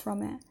lot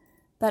from it.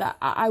 But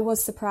I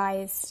was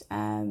surprised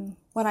when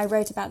I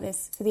wrote about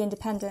this for The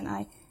Independent.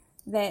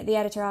 The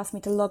editor asked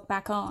me to log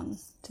back on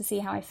to see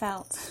how I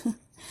felt.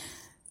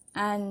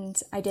 And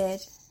I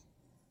did.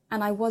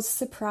 And I was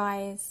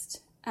surprised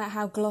at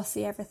how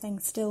glossy everything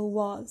still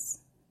was.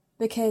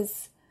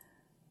 Because,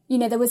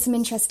 there was some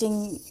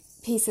interesting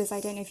pieces.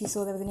 I don't know if you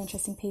saw, there was an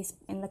interesting piece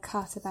in The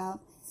Cut about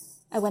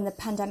when the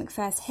pandemic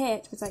first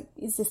hit. It was like,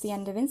 is this the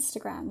end of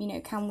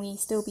Instagram? Can we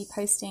still be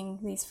posting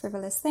these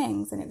frivolous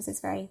things? And it was this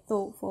very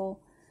thoughtful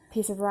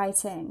piece of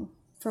writing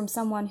from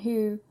someone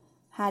who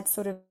had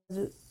sort of,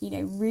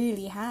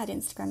 really had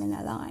Instagram in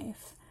their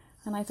life.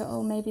 And I thought,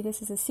 oh, maybe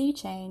this is a sea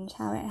change.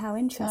 How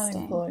interesting.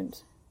 Turning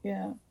point,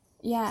 yeah.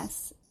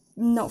 Yes,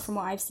 not from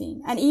what I've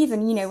seen. And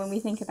even, you know, when we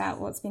think about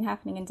what's been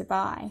happening in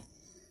Dubai.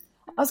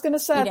 I was going to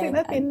say, I think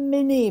there have been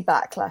mini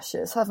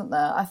backlashes, haven't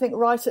there? I think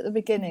right at the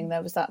beginning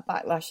there was that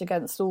backlash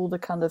against all the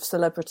kind of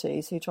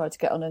celebrities who tried to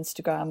get on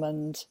Instagram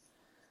and,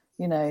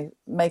 you know,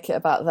 make it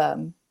about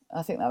them.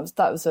 I think there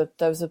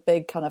was a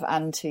big kind of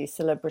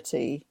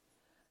anti-celebrity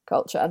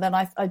culture. And then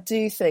I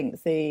do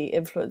think the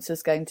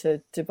influencers going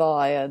to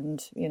Dubai and,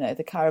 you know,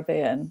 the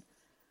Caribbean,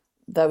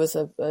 there was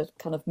a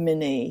kind of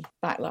mini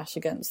backlash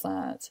against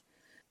that.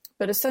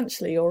 But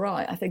essentially, you're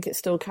right. I think it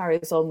still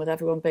carries on with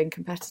everyone being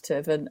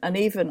competitive. And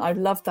even, I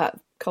loved that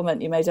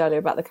comment you made earlier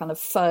about the kind of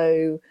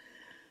faux,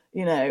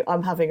 you know,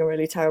 I'm having a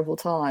really terrible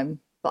time,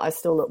 but I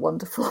still look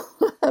wonderful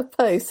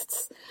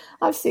posts.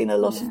 I've seen a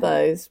lot of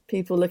those,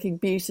 people looking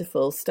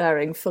beautiful,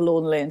 staring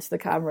forlornly into the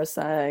camera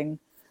saying,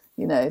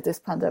 you know, this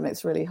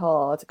pandemic's really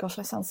hard. Gosh,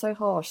 I sound so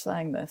harsh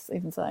saying this,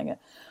 even saying it.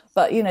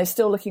 But, you know,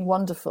 still looking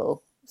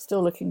wonderful,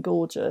 still looking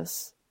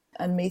gorgeous.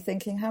 And me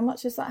thinking, how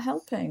much is that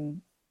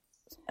helping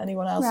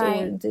anyone else, or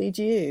indeed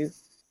you?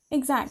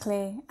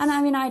 Exactly. And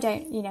I mean, I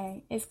don't, you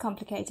know, it's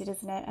complicated,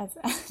 isn't it?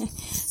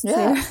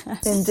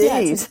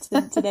 Indeed.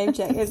 To name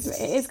check, it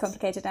is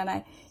complicated. And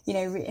I, you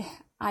know,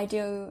 I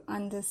do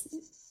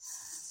understand.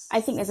 I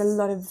think there's a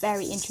lot of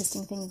very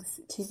interesting things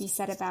to be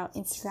said about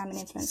Instagram and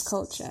influence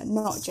culture,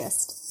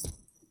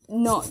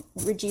 not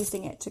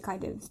reducing it to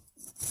kind of,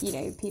 you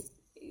know,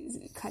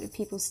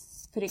 people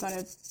putting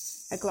on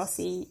a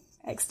glossy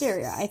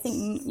exterior. I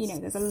think, you know,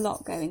 there's a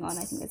lot going on.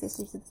 I think there's this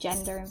sort of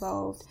gender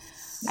involved.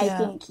 I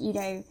think, you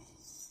know,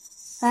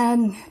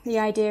 the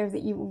idea of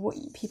what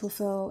people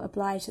feel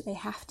obliged that they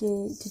have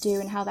to do,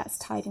 and how that's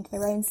tied into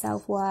their own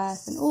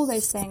self-worth and all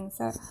those things.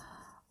 So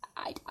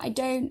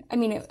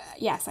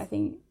yes, I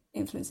think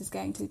influencers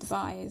going to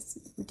Dubai is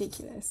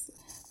ridiculous.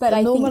 But the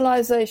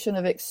normalisation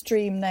of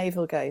extreme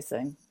navel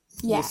gazing,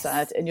 you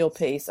said in your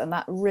piece, and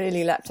that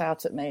really leapt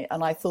out at me.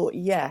 And I thought,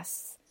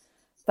 yes,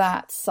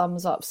 that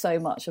sums up so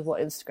much of what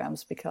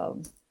Instagram's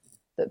become,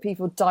 that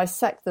people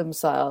dissect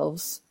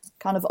themselves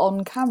kind of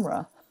on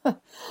camera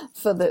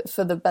for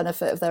the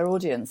benefit of their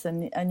audience.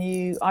 And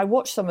I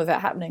watch some of it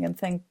happening and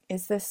think,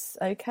 is this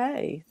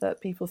okay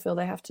that people feel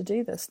they have to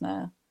do this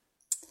now?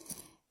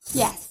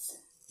 Yes.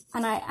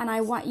 And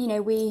I want, you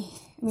know,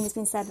 it's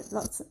been said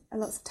lots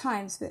of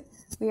times, but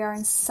we are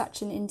in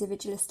such an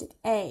individualistic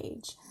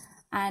age.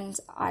 And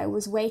I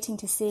was waiting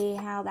to see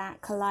how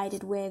that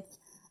collided with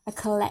a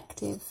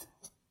collective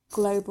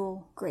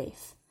global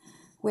grief.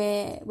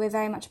 We're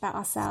very much about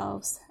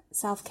ourselves,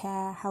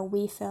 self-care, how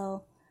we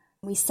feel.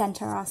 We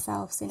center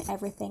ourselves in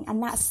everything,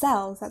 and that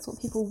sells. That's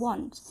what people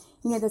want.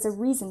 You know, there's a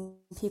reason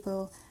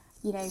people,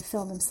 you know,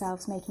 film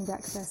themselves making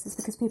breakfast. It's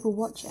because people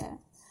watch it.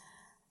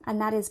 And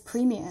that is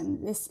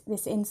premium,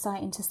 this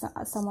insight into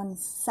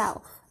someone's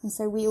self. And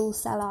so we all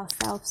sell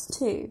ourselves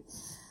too.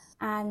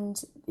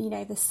 And, you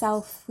know, the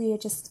self, we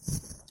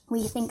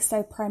think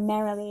so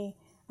primarily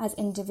as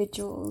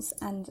individuals,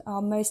 and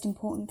our most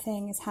important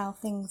thing is how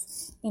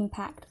things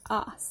impact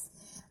us.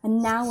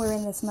 And now we're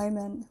in this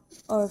moment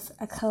of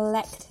a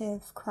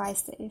collective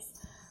crisis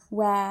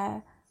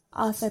where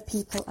other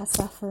people are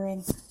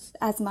suffering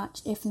as much,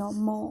 if not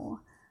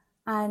more.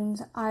 And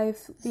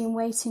I've been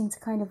waiting to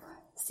kind of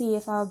see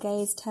if our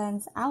gaze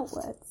turns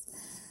outwards.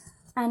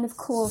 And of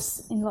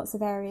course, in lots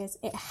of areas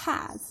it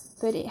has,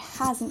 but it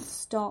hasn't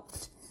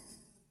stopped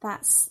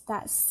that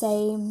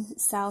same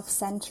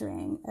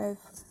self-centering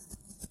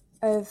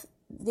of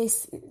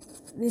this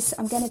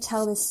I'm going to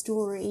tell this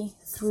story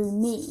through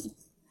me.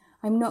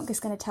 I'm not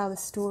just going to tell the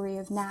story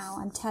of now,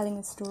 I'm telling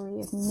the story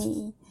of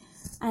me.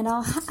 And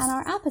our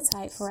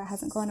appetite for it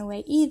hasn't gone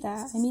away either.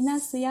 I mean,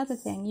 that's the other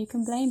thing. You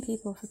can blame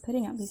people for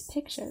putting up these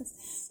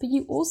pictures, but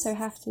you also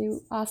have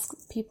to ask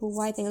people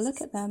why they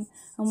look at them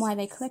and why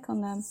they click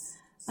on them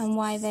and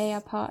why they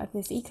are part of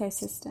this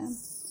ecosystem.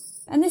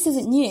 And this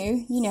isn't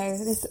new. You know,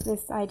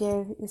 this idea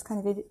of this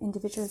kind of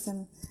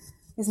individualism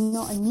is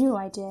not a new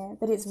idea,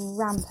 but it's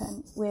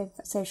rampant with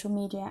social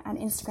media, and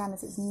Instagram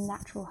is its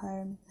natural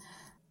home.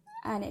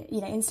 And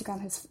Instagram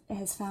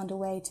has found a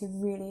way to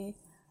really,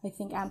 I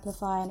think,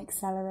 amplify and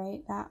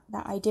accelerate that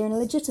idea and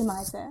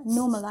legitimize it,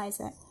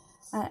 normalize it,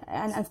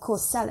 and of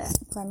course sell it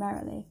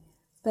primarily.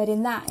 But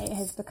in that, it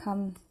has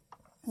become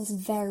this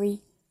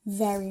very,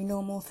 very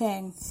normal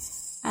thing.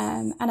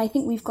 And I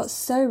think we've got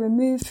so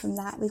removed from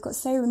that. We've got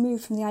so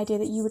removed from the idea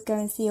that you would go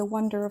and see a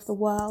wonder of the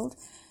world,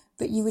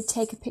 but you would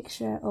take a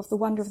picture of the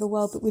wonder of the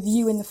world, but with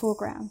you in the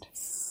foreground.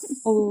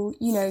 Or,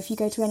 you know, if you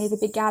go to any of the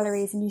big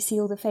galleries and you see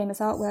all the famous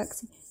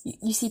artworks,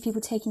 you see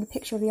people taking a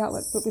picture of the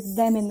artwork, but with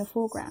them in the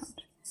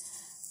foreground.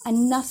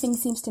 And nothing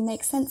seems to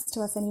make sense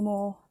to us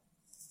anymore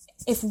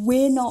if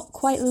we're not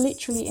quite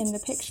literally in the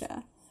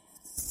picture.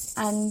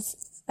 And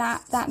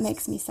that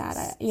makes me sad.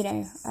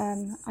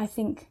 I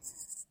think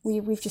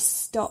we've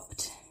just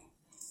stopped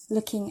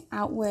looking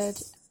outward.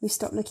 We've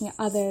stopped looking at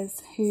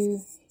others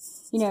who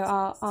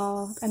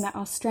and that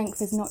our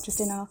strength is not just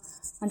in our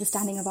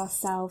understanding of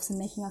ourselves and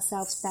making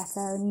ourselves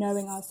better and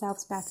knowing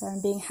ourselves better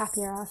and being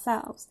happier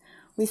ourselves.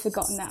 We've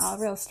forgotten that our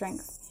real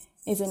strength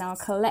is in our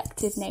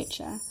collective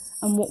nature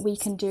and what we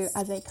can do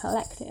as a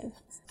collective.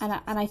 And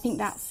I think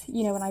that's,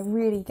 when I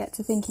really get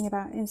to thinking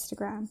about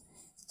Instagram,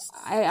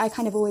 I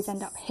kind of always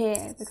end up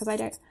here, because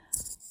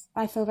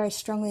I feel very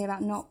strongly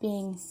about not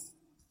being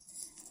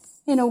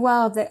in a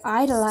world that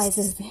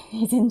idolizes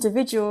these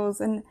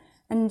individuals and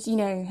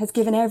has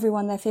given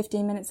everyone their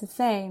 15 minutes of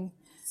fame,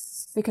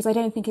 because I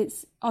don't think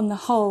it's, on the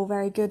whole,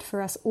 very good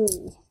for us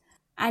all.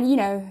 And,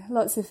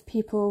 lots of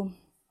people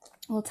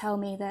will tell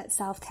me that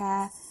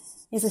self-care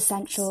is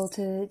essential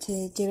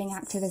to doing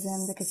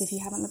activism, because if you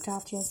haven't looked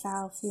after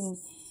yourself,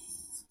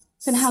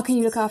 then how can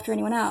you look after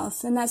anyone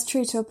else? And that's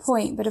true to a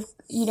point, but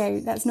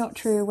that's not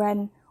true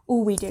when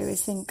all we do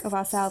is think of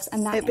ourselves,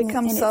 and that it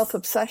becomes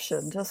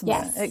self-obsession, doesn't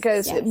yes, it?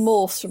 It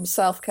morphs from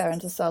self-care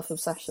into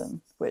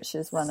self-obsession, which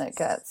is when it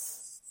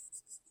gets,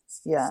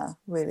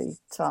 really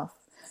tough.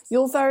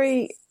 You're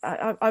very,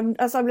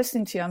 as I'm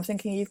listening to you, I'm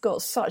thinking you've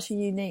got such a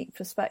unique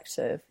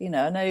perspective. I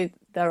know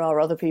there are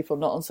other people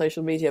not on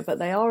social media, but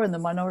they are in the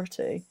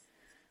minority.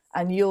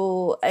 And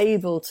you're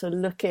able to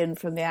look in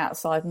from the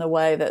outside in a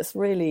way that's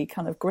really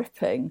kind of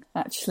gripping,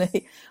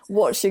 actually,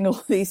 watching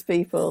all these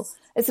people.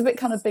 It's a bit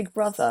kind of Big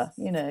Brother,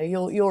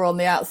 you're on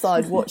the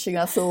outside watching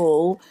us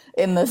all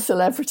in the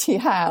celebrity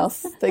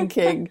house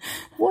thinking,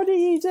 what are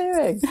you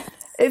doing?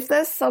 If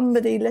there's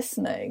somebody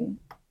listening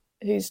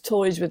who's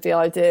toyed with the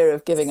idea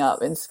of giving up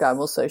Instagram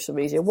or social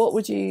media, what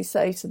would you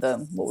say to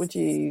them? What would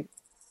you,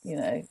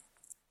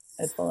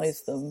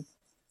 advise them?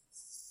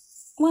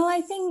 Well,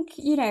 I think,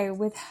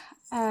 with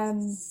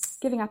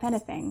giving up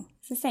anything,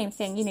 it's the same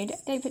thing.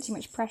 Don't put too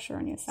much pressure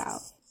on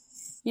yourself.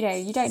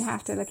 You don't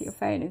have to look at your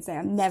phone and say,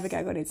 I'm never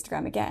going on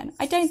Instagram again.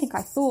 I don't think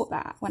I thought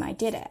that when I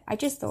did it. I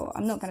just thought,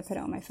 I'm not going to put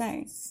it on my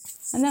phone.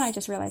 And then I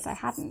just realised I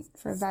hadn't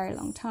for a very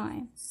long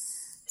time.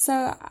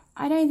 So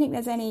I don't think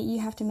there's you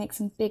have to make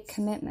some big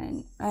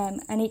commitment.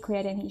 And equally,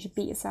 I don't think you should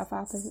beat yourself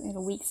up as in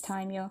a week's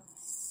time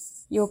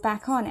you're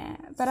back on it.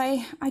 But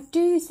I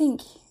do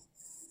think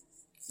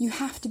you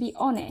have to be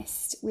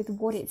honest with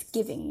what it's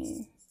giving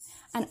you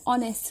and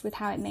honest with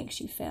how it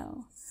makes you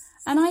feel.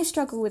 And I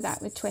struggle with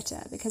that with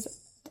Twitter, because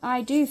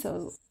I do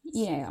feel,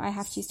 I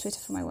have to use Twitter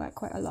for my work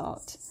quite a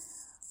lot.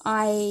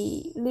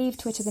 I leave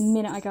Twitter the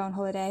minute I go on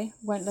holiday,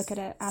 won't look at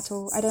it at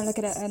all. I don't look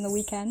at it on the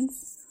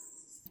weekends.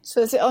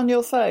 So is it on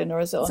your phone or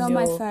is it on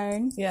your... It's on my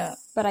phone. Yeah.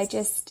 But I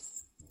just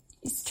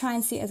try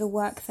and see it as a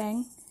work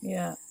thing.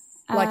 Yeah.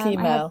 Like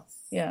email.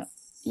 Yeah,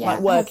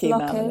 like work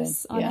email. I have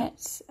blockers on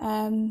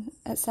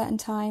it at certain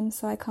times,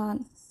 so I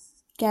can't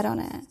get on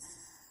it.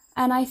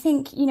 And I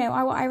think,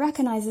 what I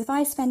recognise is if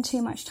I spend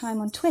too much time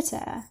on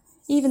Twitter,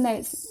 even though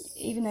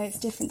it's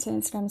different to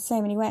Instagram in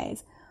so many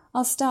ways,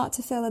 I'll start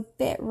to feel a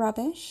bit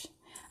rubbish.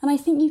 And I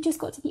think you've just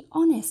got to be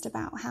honest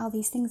about how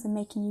these things are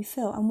making you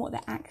feel and what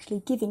they're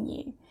actually giving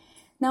you.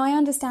 Now, I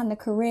understand the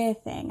career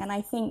thing, and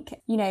I think,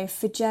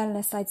 for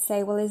journalists, I'd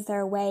say, well, is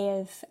there a way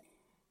of,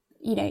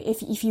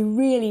 if you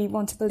really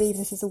want to believe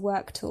this is a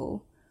work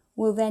tool,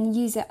 well, then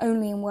use it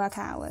only in work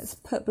hours.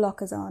 Put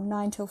blockers on,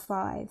 9 till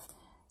 5.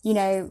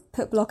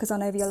 Put blockers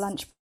on over your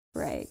lunch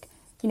break.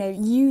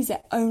 Use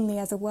it only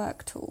as a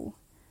work tool.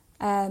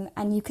 And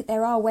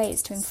there are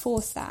ways to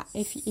enforce that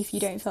if you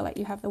don't feel like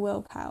you have the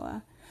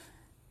willpower.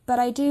 But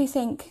I do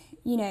think,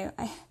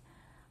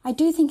 I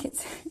do think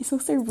it's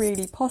also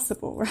really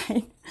possible,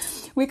 right?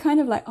 We're kind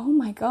of like, oh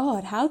my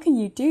God, how can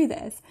you do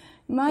this?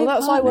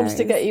 That's why I wanted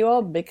to get you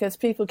on, because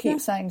people keep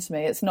saying to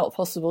me it's not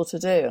possible to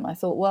do. And I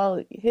thought,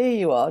 well, here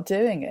you are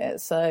doing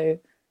it. So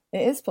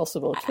it is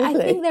possible, truly.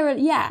 I think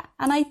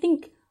and I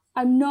think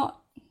I'm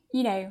not,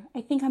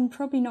 I think I'm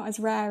probably not as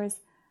rare as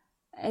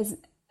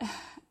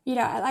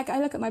I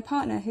look at my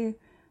partner who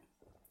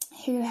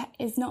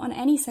is not on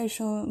any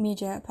social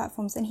media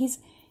platforms, and he's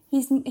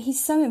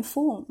so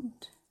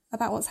informed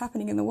about what's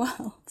happening in the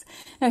world.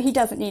 No, he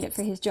doesn't need it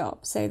for his job,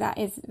 so that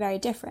is very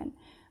different.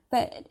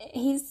 But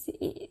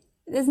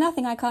there's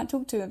nothing I can't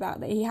talk to him about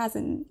that he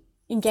hasn't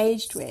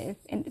engaged with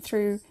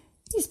through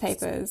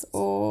newspapers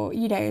or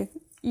the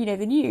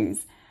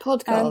news.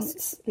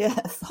 Podcasts,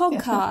 yes.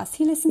 Podcasts.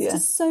 He listens to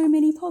so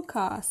many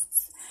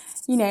podcasts.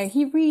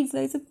 He reads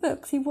loads of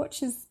books. He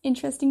watches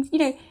interesting...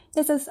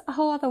 there's a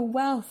whole other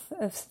wealth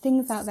of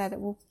things out there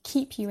that will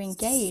keep you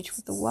engaged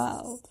with the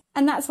world.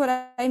 And that's what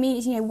I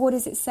mean. What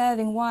is it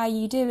serving? Why are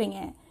you doing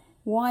it?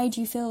 Why do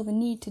you feel the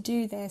need to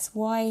do this?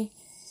 Why,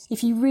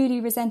 if you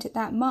really resent it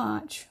that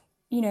much,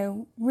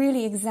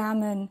 really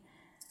examine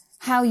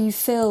how you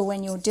feel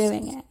when you're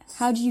doing it.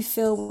 How do you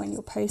feel when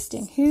you're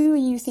posting? Who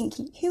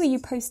are you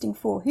posting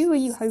for? Who are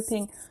you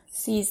hoping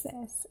sees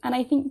this? And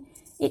I think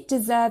it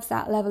deserves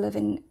that level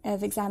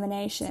of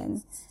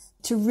examination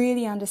to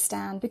really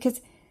understand,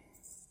 because,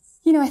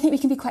 I think we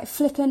can be quite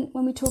flippant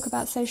when we talk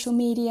about social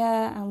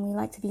media, and we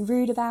like to be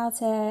rude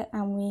about it,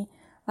 and we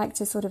like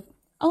to sort of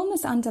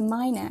almost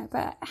undermine it.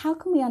 But how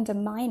can we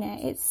undermine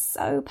it? It's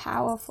so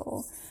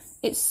powerful.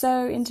 It's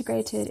so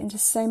integrated into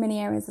so many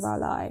areas of our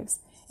lives.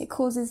 it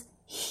causes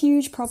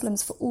huge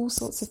problems for all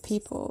sorts of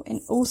people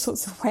in all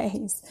sorts of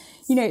ways.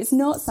 You know, it's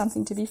not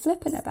something to be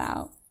flippant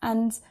about.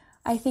 And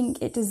I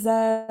think it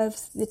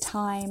deserves the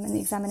time and the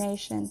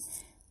examination.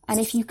 And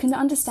if you can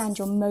understand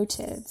your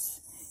motives,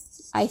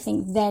 I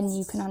think then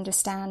you can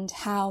understand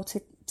how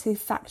to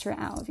factor it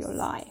out of your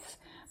life.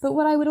 But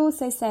what I would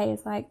also say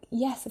is, like,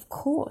 yes, of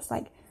course,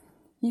 like,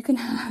 you can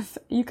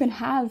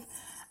have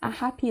a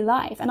happy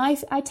life. And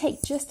I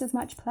take just as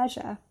much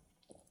pleasure.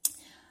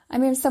 I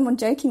remember someone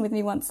joking with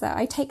me once that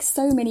I take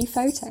so many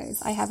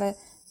photos. I have a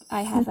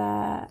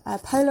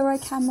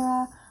Polaroid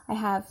camera.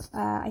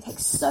 I take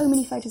so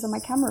many photos on my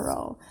camera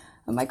roll.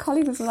 And my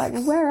colleagues were like,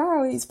 well, where are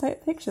all these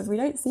pictures? We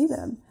don't see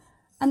them.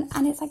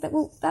 And it's like that.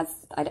 Well, that's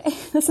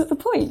not the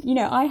point. You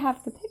know, I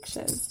have the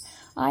pictures.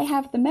 I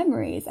have the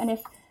memories. And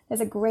if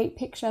there's a great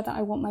picture that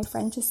I want my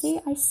friend to see,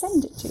 I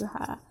send it to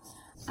her.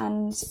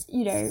 And,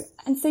 you know,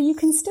 and so you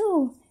can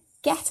still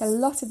get a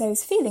lot of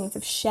those feelings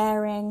of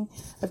sharing,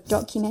 of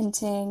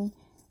documenting,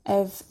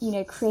 of, you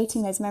know,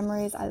 creating those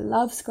memories. I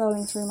love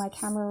scrolling through my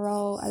camera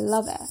roll. I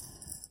love it.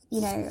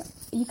 You know,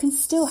 you can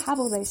still have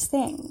all those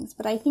things,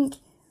 but I think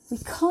we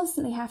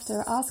constantly have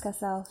to ask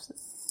ourselves,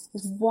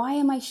 is why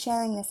am I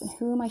sharing this and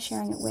who am I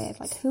sharing it with?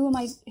 Like, who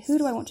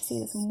do I want to see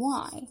this and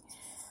why?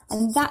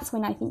 And that's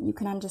when I think you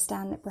can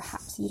understand that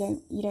perhaps you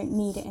don't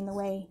need it in the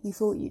way you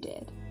thought you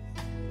did.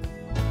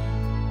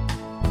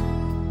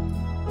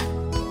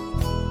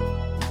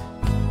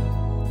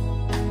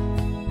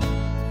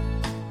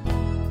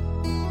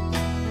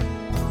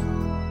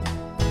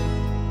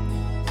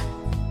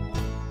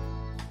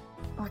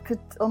 Could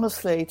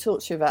honestly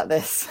talk to you about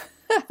this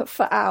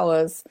for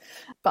hours,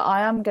 but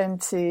I am going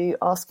to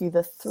ask you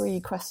the 3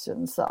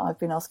 questions that I've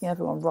been asking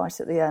everyone right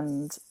at the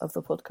end of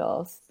the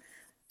podcast.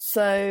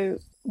 So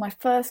my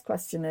first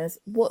question is,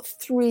 what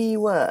 3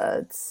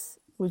 words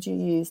would you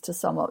use to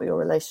sum up your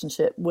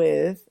relationship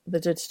with the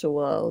digital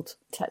world,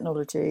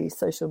 technology,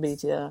 social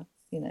media,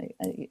 you know,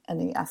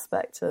 any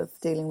aspect of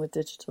dealing with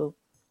digital?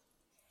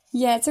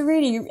 Yeah, it's a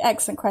really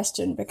excellent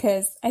question,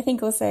 because I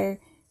think also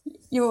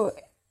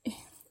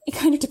it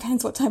kind of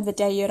depends what time of the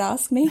day you'd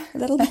ask me a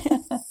little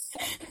bit.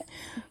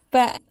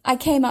 But I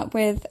came up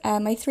with,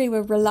 my 3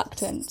 were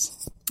reluctant.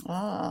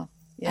 Ah,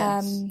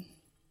 yes.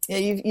 Yeah,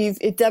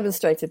 you've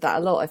demonstrated that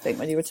a lot, I think,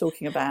 when you were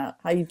talking about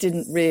how you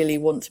didn't really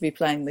want to be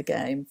playing the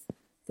game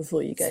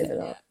before you gave it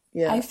up.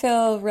 Yeah, I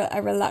feel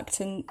a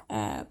reluctant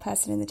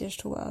person in the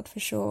digital world, for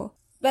sure.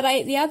 But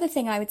the other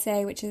thing I would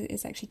say, which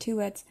is actually 2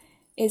 words,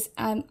 is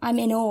I'm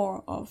in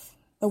awe of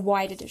the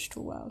wider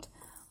digital world.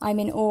 I'm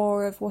in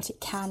awe of what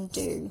it can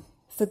do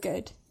for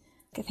good.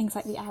 Things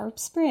like the Arab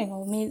Spring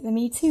or the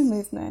Me Too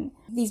movement,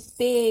 these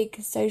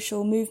big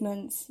social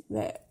movements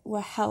that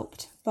were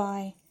helped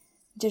by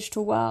the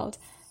digital world.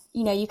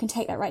 You know, you can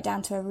take that right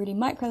down to a really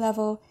micro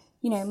level.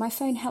 You know, my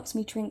phone helps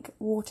me drink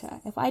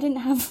water. If I didn't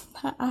have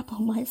that app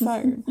on my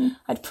phone,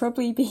 I'd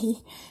probably be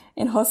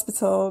in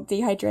hospital,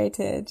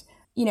 dehydrated.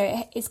 You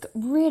know, it's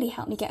really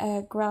helped me get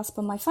a grasp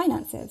on my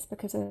finances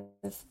because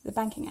of the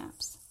banking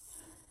apps.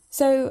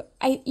 So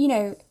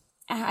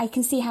I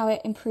can see how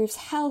it improves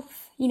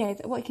health, you know,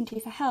 what it can do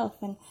for health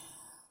and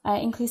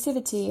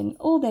inclusivity and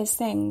all those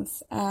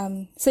things.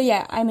 So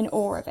yeah, I'm in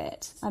awe of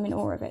it. I'm in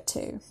awe of it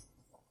too.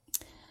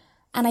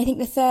 And I think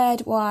the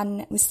third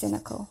one was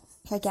cynical,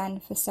 again,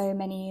 for so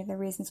many of the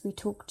reasons we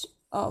talked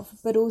of,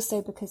 but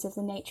also because of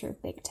the nature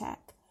of big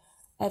tech,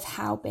 of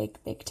how big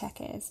tech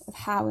is, of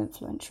how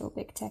influential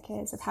big tech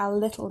is, of how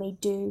little they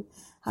do,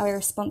 how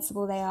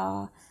irresponsible they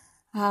are,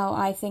 how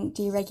I think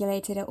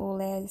deregulated it all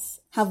is,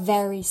 how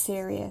very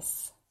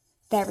serious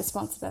their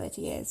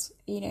responsibility is,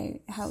 you know,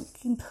 how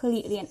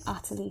completely and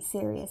utterly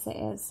serious it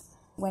is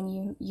when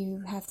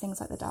you have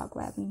things like the dark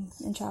web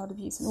and child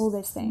abuse and all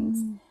those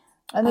things.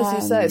 And as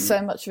you say,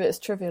 so much of it is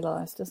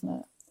trivialised, isn't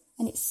it?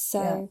 And it's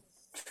so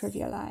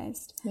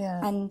trivialised.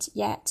 Yeah. And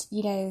yet,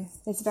 you know,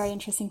 there's very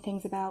interesting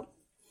things about,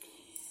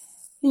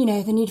 you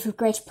know, the need for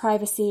greater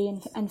privacy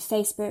and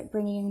Facebook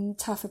bringing in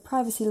tougher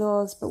privacy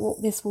laws. But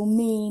what this will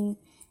mean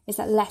is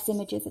that less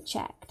images are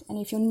checked. And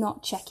if you're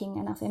not checking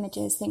enough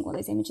images, think what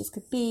those images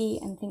could be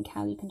and think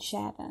how you can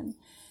share them.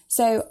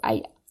 So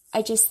I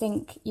just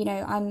think, you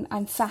know,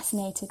 I'm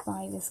fascinated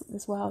by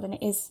this world, and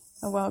it is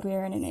a world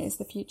we're in and it is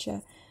the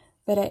future.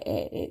 But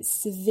it's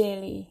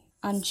severely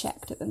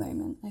unchecked at the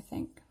moment, I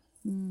think.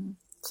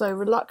 So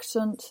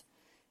reluctant,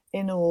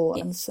 in awe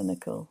and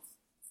cynical.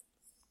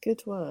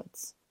 Good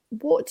words.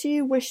 What do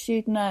you wish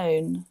you'd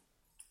known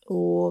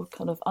or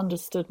kind of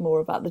understood more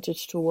about the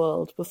digital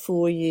world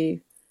before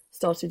you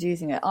started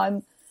using it?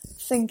 I'm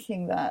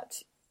thinking that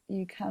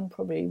you can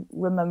probably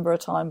remember a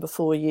time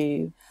before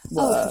you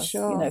were, for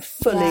sure. you know,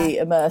 fully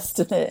immersed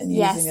in it and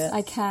using it. Yes,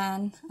 I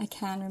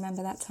can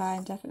remember that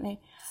time, definitely.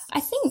 I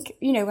think,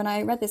 you know, when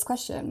I read this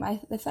question,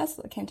 the first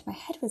thought that came to my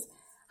head was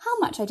how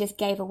much I just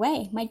gave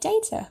away. My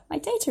data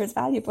is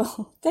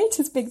valuable.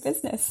 Data's big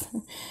business,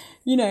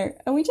 you know,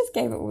 and we just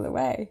gave it all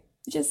away.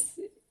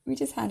 We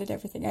just handed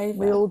everything over.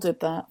 We all did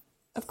that.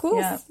 Of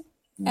course. Yeah.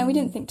 And we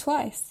didn't think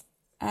twice.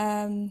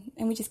 And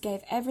we just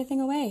gave everything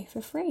away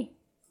for free.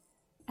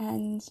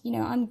 And, you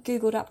know, I'm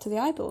Googled up to the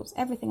eyeballs.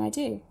 Everything I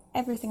do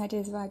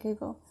is via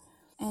Google.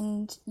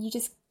 And you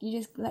just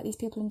let these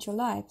people into your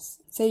lives.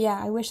 So yeah,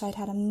 I wish I'd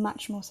had a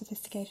much more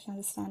sophisticated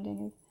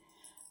understanding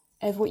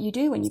of what you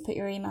do when you put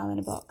your email in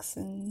a box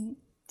and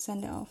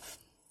send it off.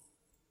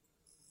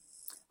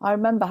 I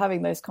remember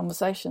having those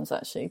conversations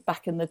actually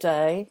back in the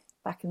day,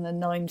 back in the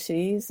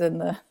 90s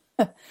and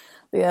the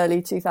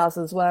early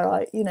 2000s,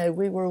 where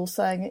we were all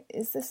saying,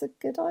 is this a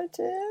good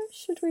idea?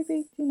 Should we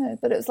be,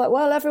 but it's like,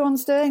 well,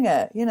 everyone's doing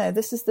it.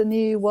 This is the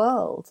new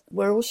world.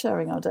 We're all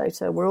sharing our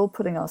data. We're all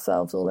putting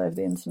ourselves all over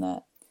the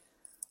internet.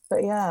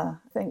 But yeah,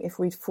 I think if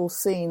we'd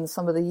foreseen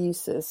some of the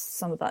uses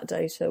some of that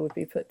data would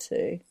be put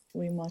to,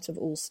 we might have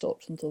all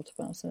stopped and thought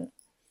about it.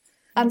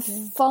 And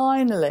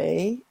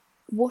finally,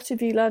 what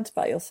have you learned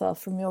about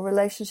yourself from your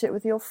relationship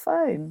with your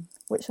phone,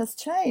 which has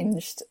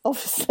changed,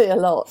 obviously, a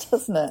lot,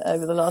 hasn't it,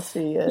 over the last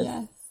few years?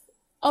 Yes.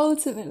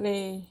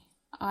 Ultimately,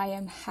 I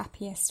am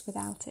happiest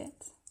without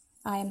it.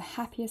 I am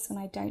happiest when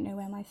I don't know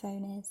where my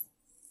phone is.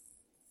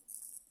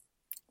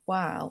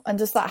 Wow. And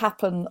does that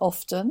happen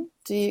often?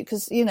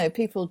 Because,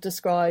 people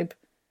describe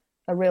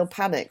a real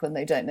panic when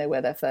they don't know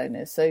where their phone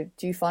is. So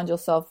do you find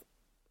yourself,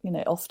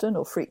 often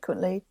or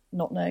frequently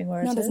not knowing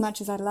where it is? Not as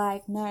much as I'd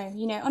like, no.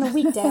 On a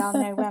weekday, I'll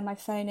know where my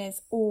phone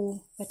is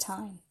all the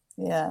time.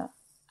 Yeah.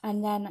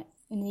 And then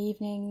in the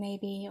evening,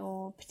 maybe,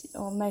 or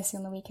mostly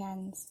on the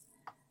weekends,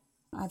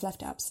 I've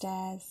left it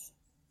upstairs.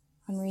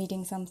 I'm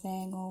reading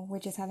something, or we're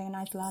just having a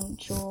nice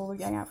lunch, or we're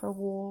going out for a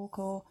walk,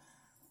 or...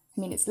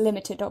 it's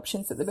limited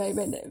options at the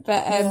moment,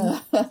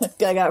 but...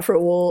 going out for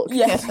a walk.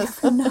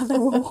 Yes, another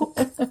walk.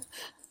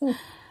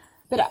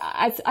 But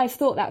I've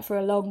thought that for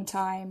a long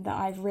time, that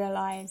I've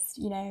realised,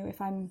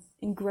 if I'm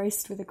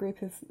engrossed with a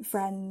group of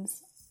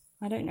friends,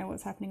 I don't know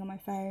what's happening on my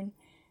phone.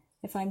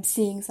 If I'm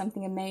seeing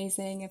something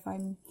amazing, if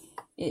I'm,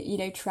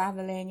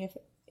 travelling,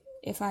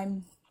 if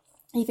I'm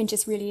even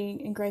just really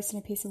engrossed in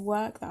a piece of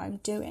work that I'm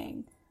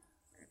doing,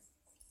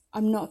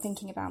 I'm not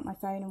thinking about my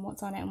phone and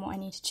what's on it and what I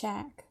need to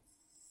check.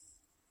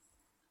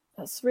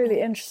 That's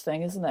really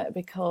interesting, isn't it?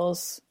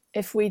 Because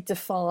if we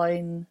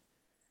define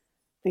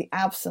the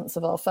absence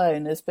of our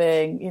phone as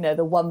being,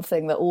 the one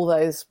thing that all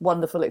those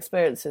wonderful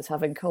experiences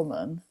have in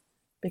common,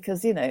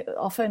 because,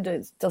 our phone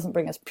doesn't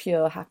bring us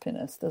pure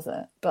happiness, does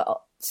it?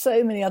 But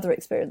so many other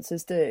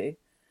experiences do.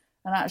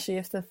 And actually,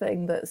 if the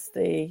thing that's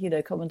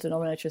the, common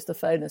denominator is the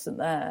phone isn't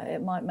there,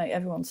 it might make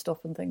everyone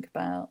stop and think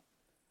about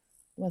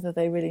whether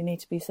they really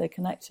need to be so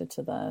connected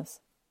to theirs.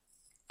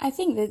 I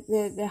think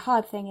that the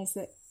hard thing is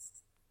that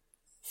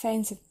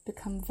phones have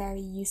become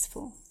very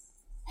useful.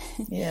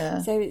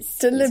 Yeah. So it's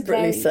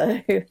deliberately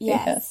so.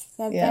 Yes,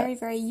 they're very,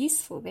 very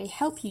useful. They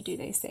help you do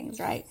those things,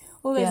 right?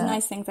 All those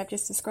nice things I've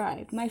just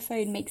described. My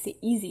phone makes it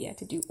easier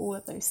to do all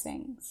of those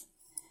things.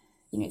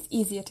 It's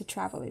easier to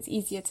travel. It's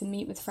easier to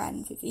meet with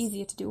friends. It's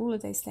easier to do all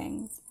of those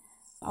things.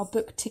 I'll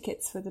book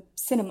tickets for the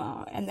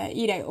cinema and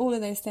all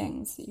of those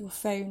things. Your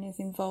phone is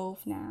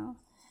involved now.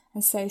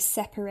 And so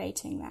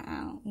separating that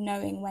out,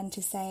 knowing when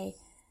to say,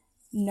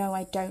 no,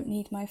 I don't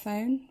need my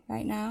phone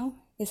right now,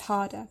 is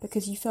harder,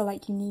 because you feel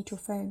like you need your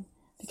phone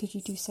because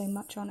you do so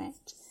much on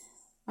it.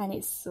 And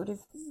it's sort of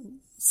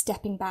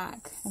stepping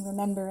back and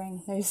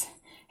remembering those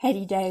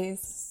heady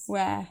days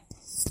where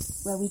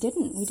we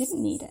didn't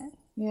need it.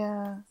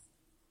 Yeah.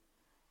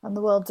 And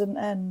the world didn't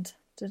end,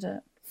 did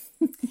it?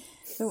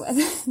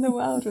 The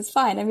world was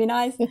fine.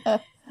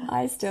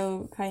 I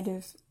still kind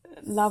of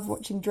love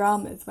watching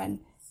dramas when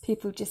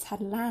people just had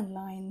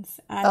landlines.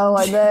 And,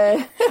 I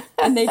know.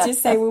 And they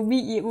just say, we'll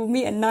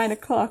meet at 9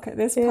 o'clock at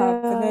this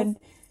pub. And then,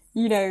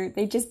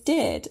 they just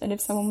did. And if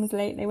someone was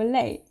late, they were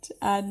late.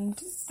 And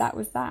that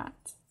was that.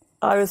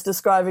 I was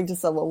describing to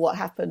someone what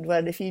happened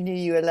when, if you knew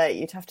you were late,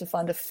 you'd have to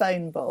find a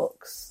phone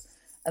box.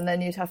 And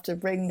then you'd have to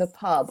ring the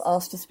pub,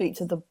 ask to speak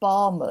to the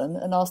barman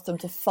and ask them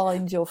to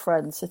find your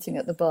friend sitting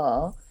at the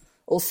bar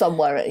or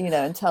somewhere,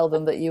 and tell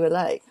them that you were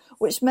late.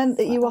 Which meant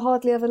that you were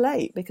hardly ever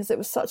late, because it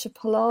was such a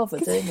palaver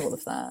doing all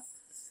of that.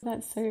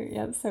 That's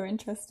so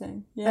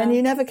interesting. Yeah. And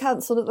you never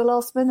cancelled at the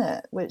last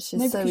minute, which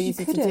is so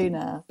easy to do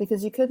now,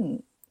 because you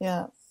couldn't.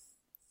 Yeah.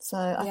 So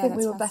I think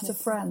we were better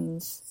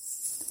friends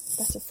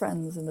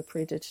in the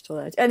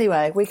pre-digital age.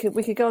 Anyway, we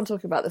could go on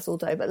talking about this all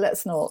day, but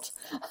let's not.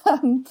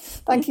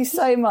 Thank you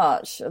so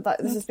much.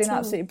 This has been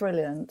absolutely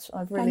brilliant.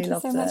 I've really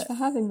loved it. Thank you so much for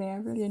having me. I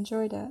really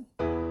enjoyed it.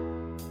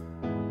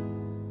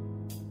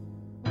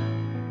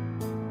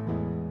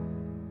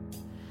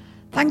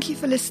 Thank you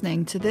for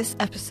listening to this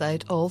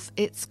episode of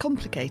It's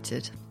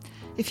Complicated.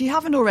 If you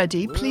haven't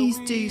already, please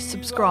do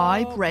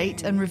subscribe,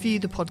 rate and review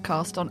the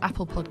podcast on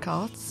Apple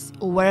Podcasts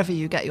or wherever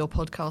you get your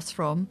podcasts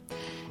from.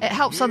 It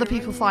helps other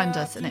people find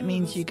us, and it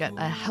means you get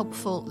a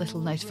helpful little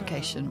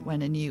notification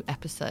when a new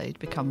episode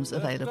becomes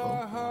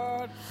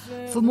available.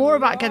 For more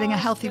about getting a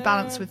healthy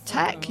balance with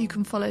tech, you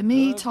can follow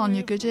me,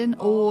 Tanya Goodin,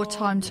 or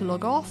Time to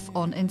Log Off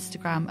on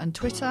Instagram and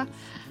Twitter.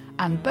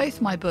 And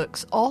both my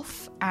books,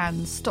 Off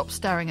and Stop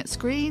Staring at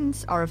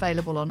Screens, are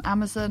available on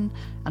Amazon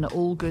and at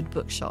all good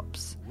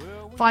bookshops.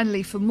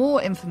 Finally, for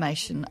more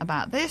information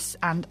about this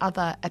and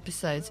other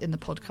episodes in the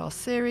podcast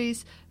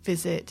series,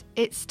 visit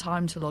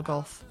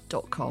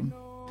itstimetologoff.com.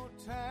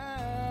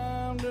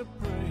 Time to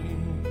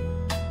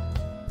pray.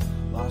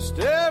 Lost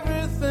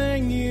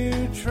everything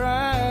you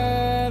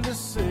tried to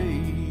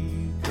say,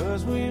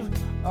 'cause we've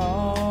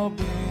all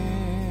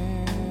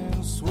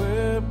been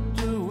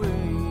swept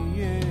away,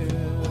 yeah.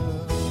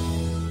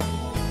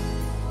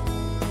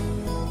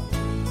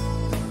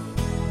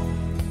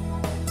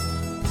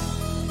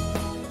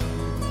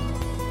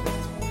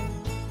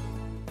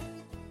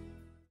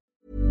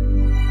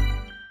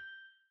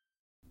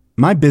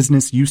 My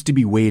business used to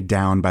be weighed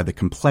down by the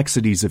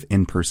complexities of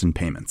in-person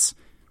payments.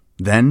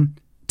 Then,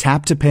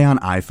 Tap to Pay on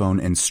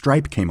iPhone and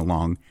Stripe came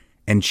along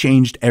and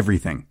changed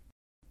everything.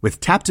 With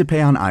Tap to Pay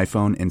on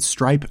iPhone and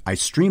Stripe, I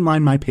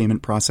streamlined my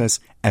payment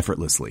process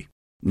effortlessly.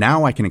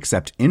 Now I can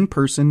accept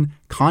in-person,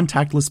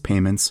 contactless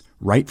payments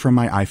right from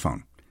my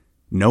iPhone.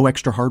 No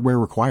extra hardware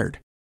required.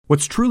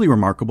 What's truly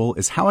remarkable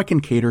is how I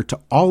can cater to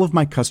all of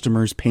my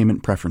customers'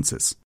 payment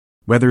preferences.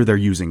 Whether they're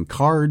using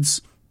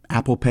cards,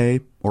 Apple Pay,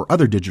 or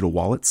other digital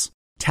wallets,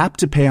 Tap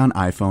to Pay on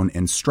iPhone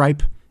and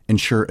Stripe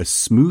ensure a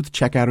smooth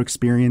checkout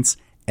experience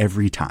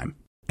every time.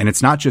 And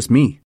it's not just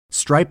me.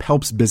 Stripe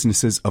helps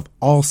businesses of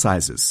all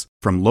sizes,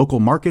 from local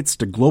markets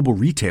to global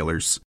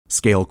retailers,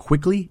 scale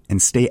quickly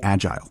and stay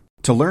agile.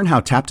 To learn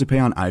how Tap to Pay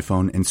on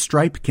iPhone and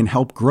Stripe can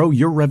help grow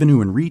your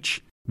revenue and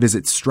reach,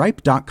 visit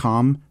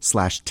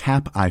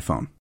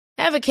stripe.com/tapiphone.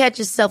 Ever catch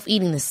yourself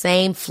eating the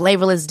same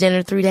flavorless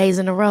dinner 3 days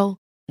in a row?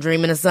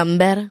 Dreaming of something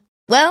better?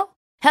 Well,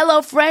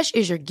 HelloFresh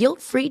is your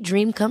guilt-free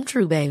dream come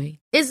true, baby.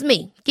 It's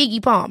me,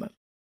 Keke Palmer.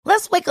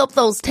 Let's wake up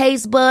those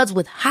taste buds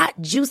with hot,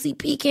 juicy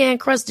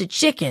pecan-crusted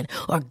chicken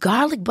or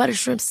garlic butter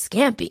shrimp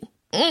scampi.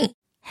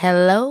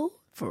 Hello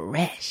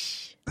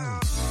Fresh.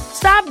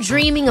 Stop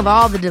dreaming of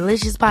all the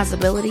delicious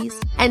possibilities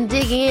and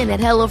dig in at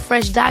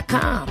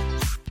HelloFresh.com.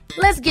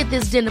 Let's get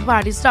this dinner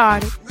party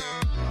started.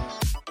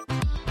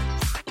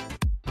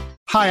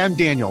 Hi, I'm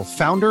Daniel,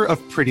 founder of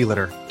Pretty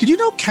Litter. Did you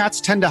know cats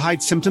tend to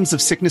hide symptoms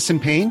of sickness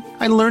and pain?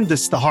 I learned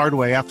this the hard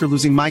way after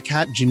losing my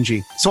cat,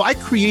 Gingy. So I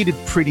created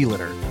Pretty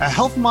Litter, a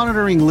health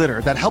monitoring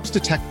litter that helps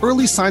detect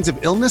early signs of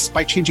illness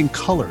by changing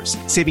colors,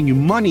 saving you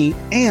money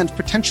and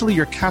potentially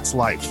your cat's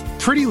life.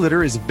 Pretty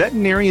Litter is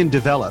veterinarian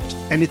developed,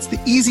 and it's the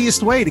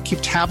easiest way to keep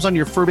tabs on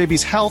your fur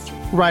baby's health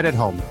right at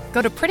home.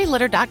 Go to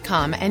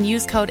prettylitter.com and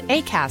use code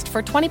ACAST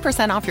for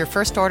 20% off your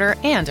first order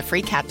and a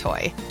free cat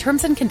toy.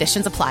 Terms and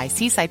conditions apply.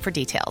 See site for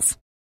details.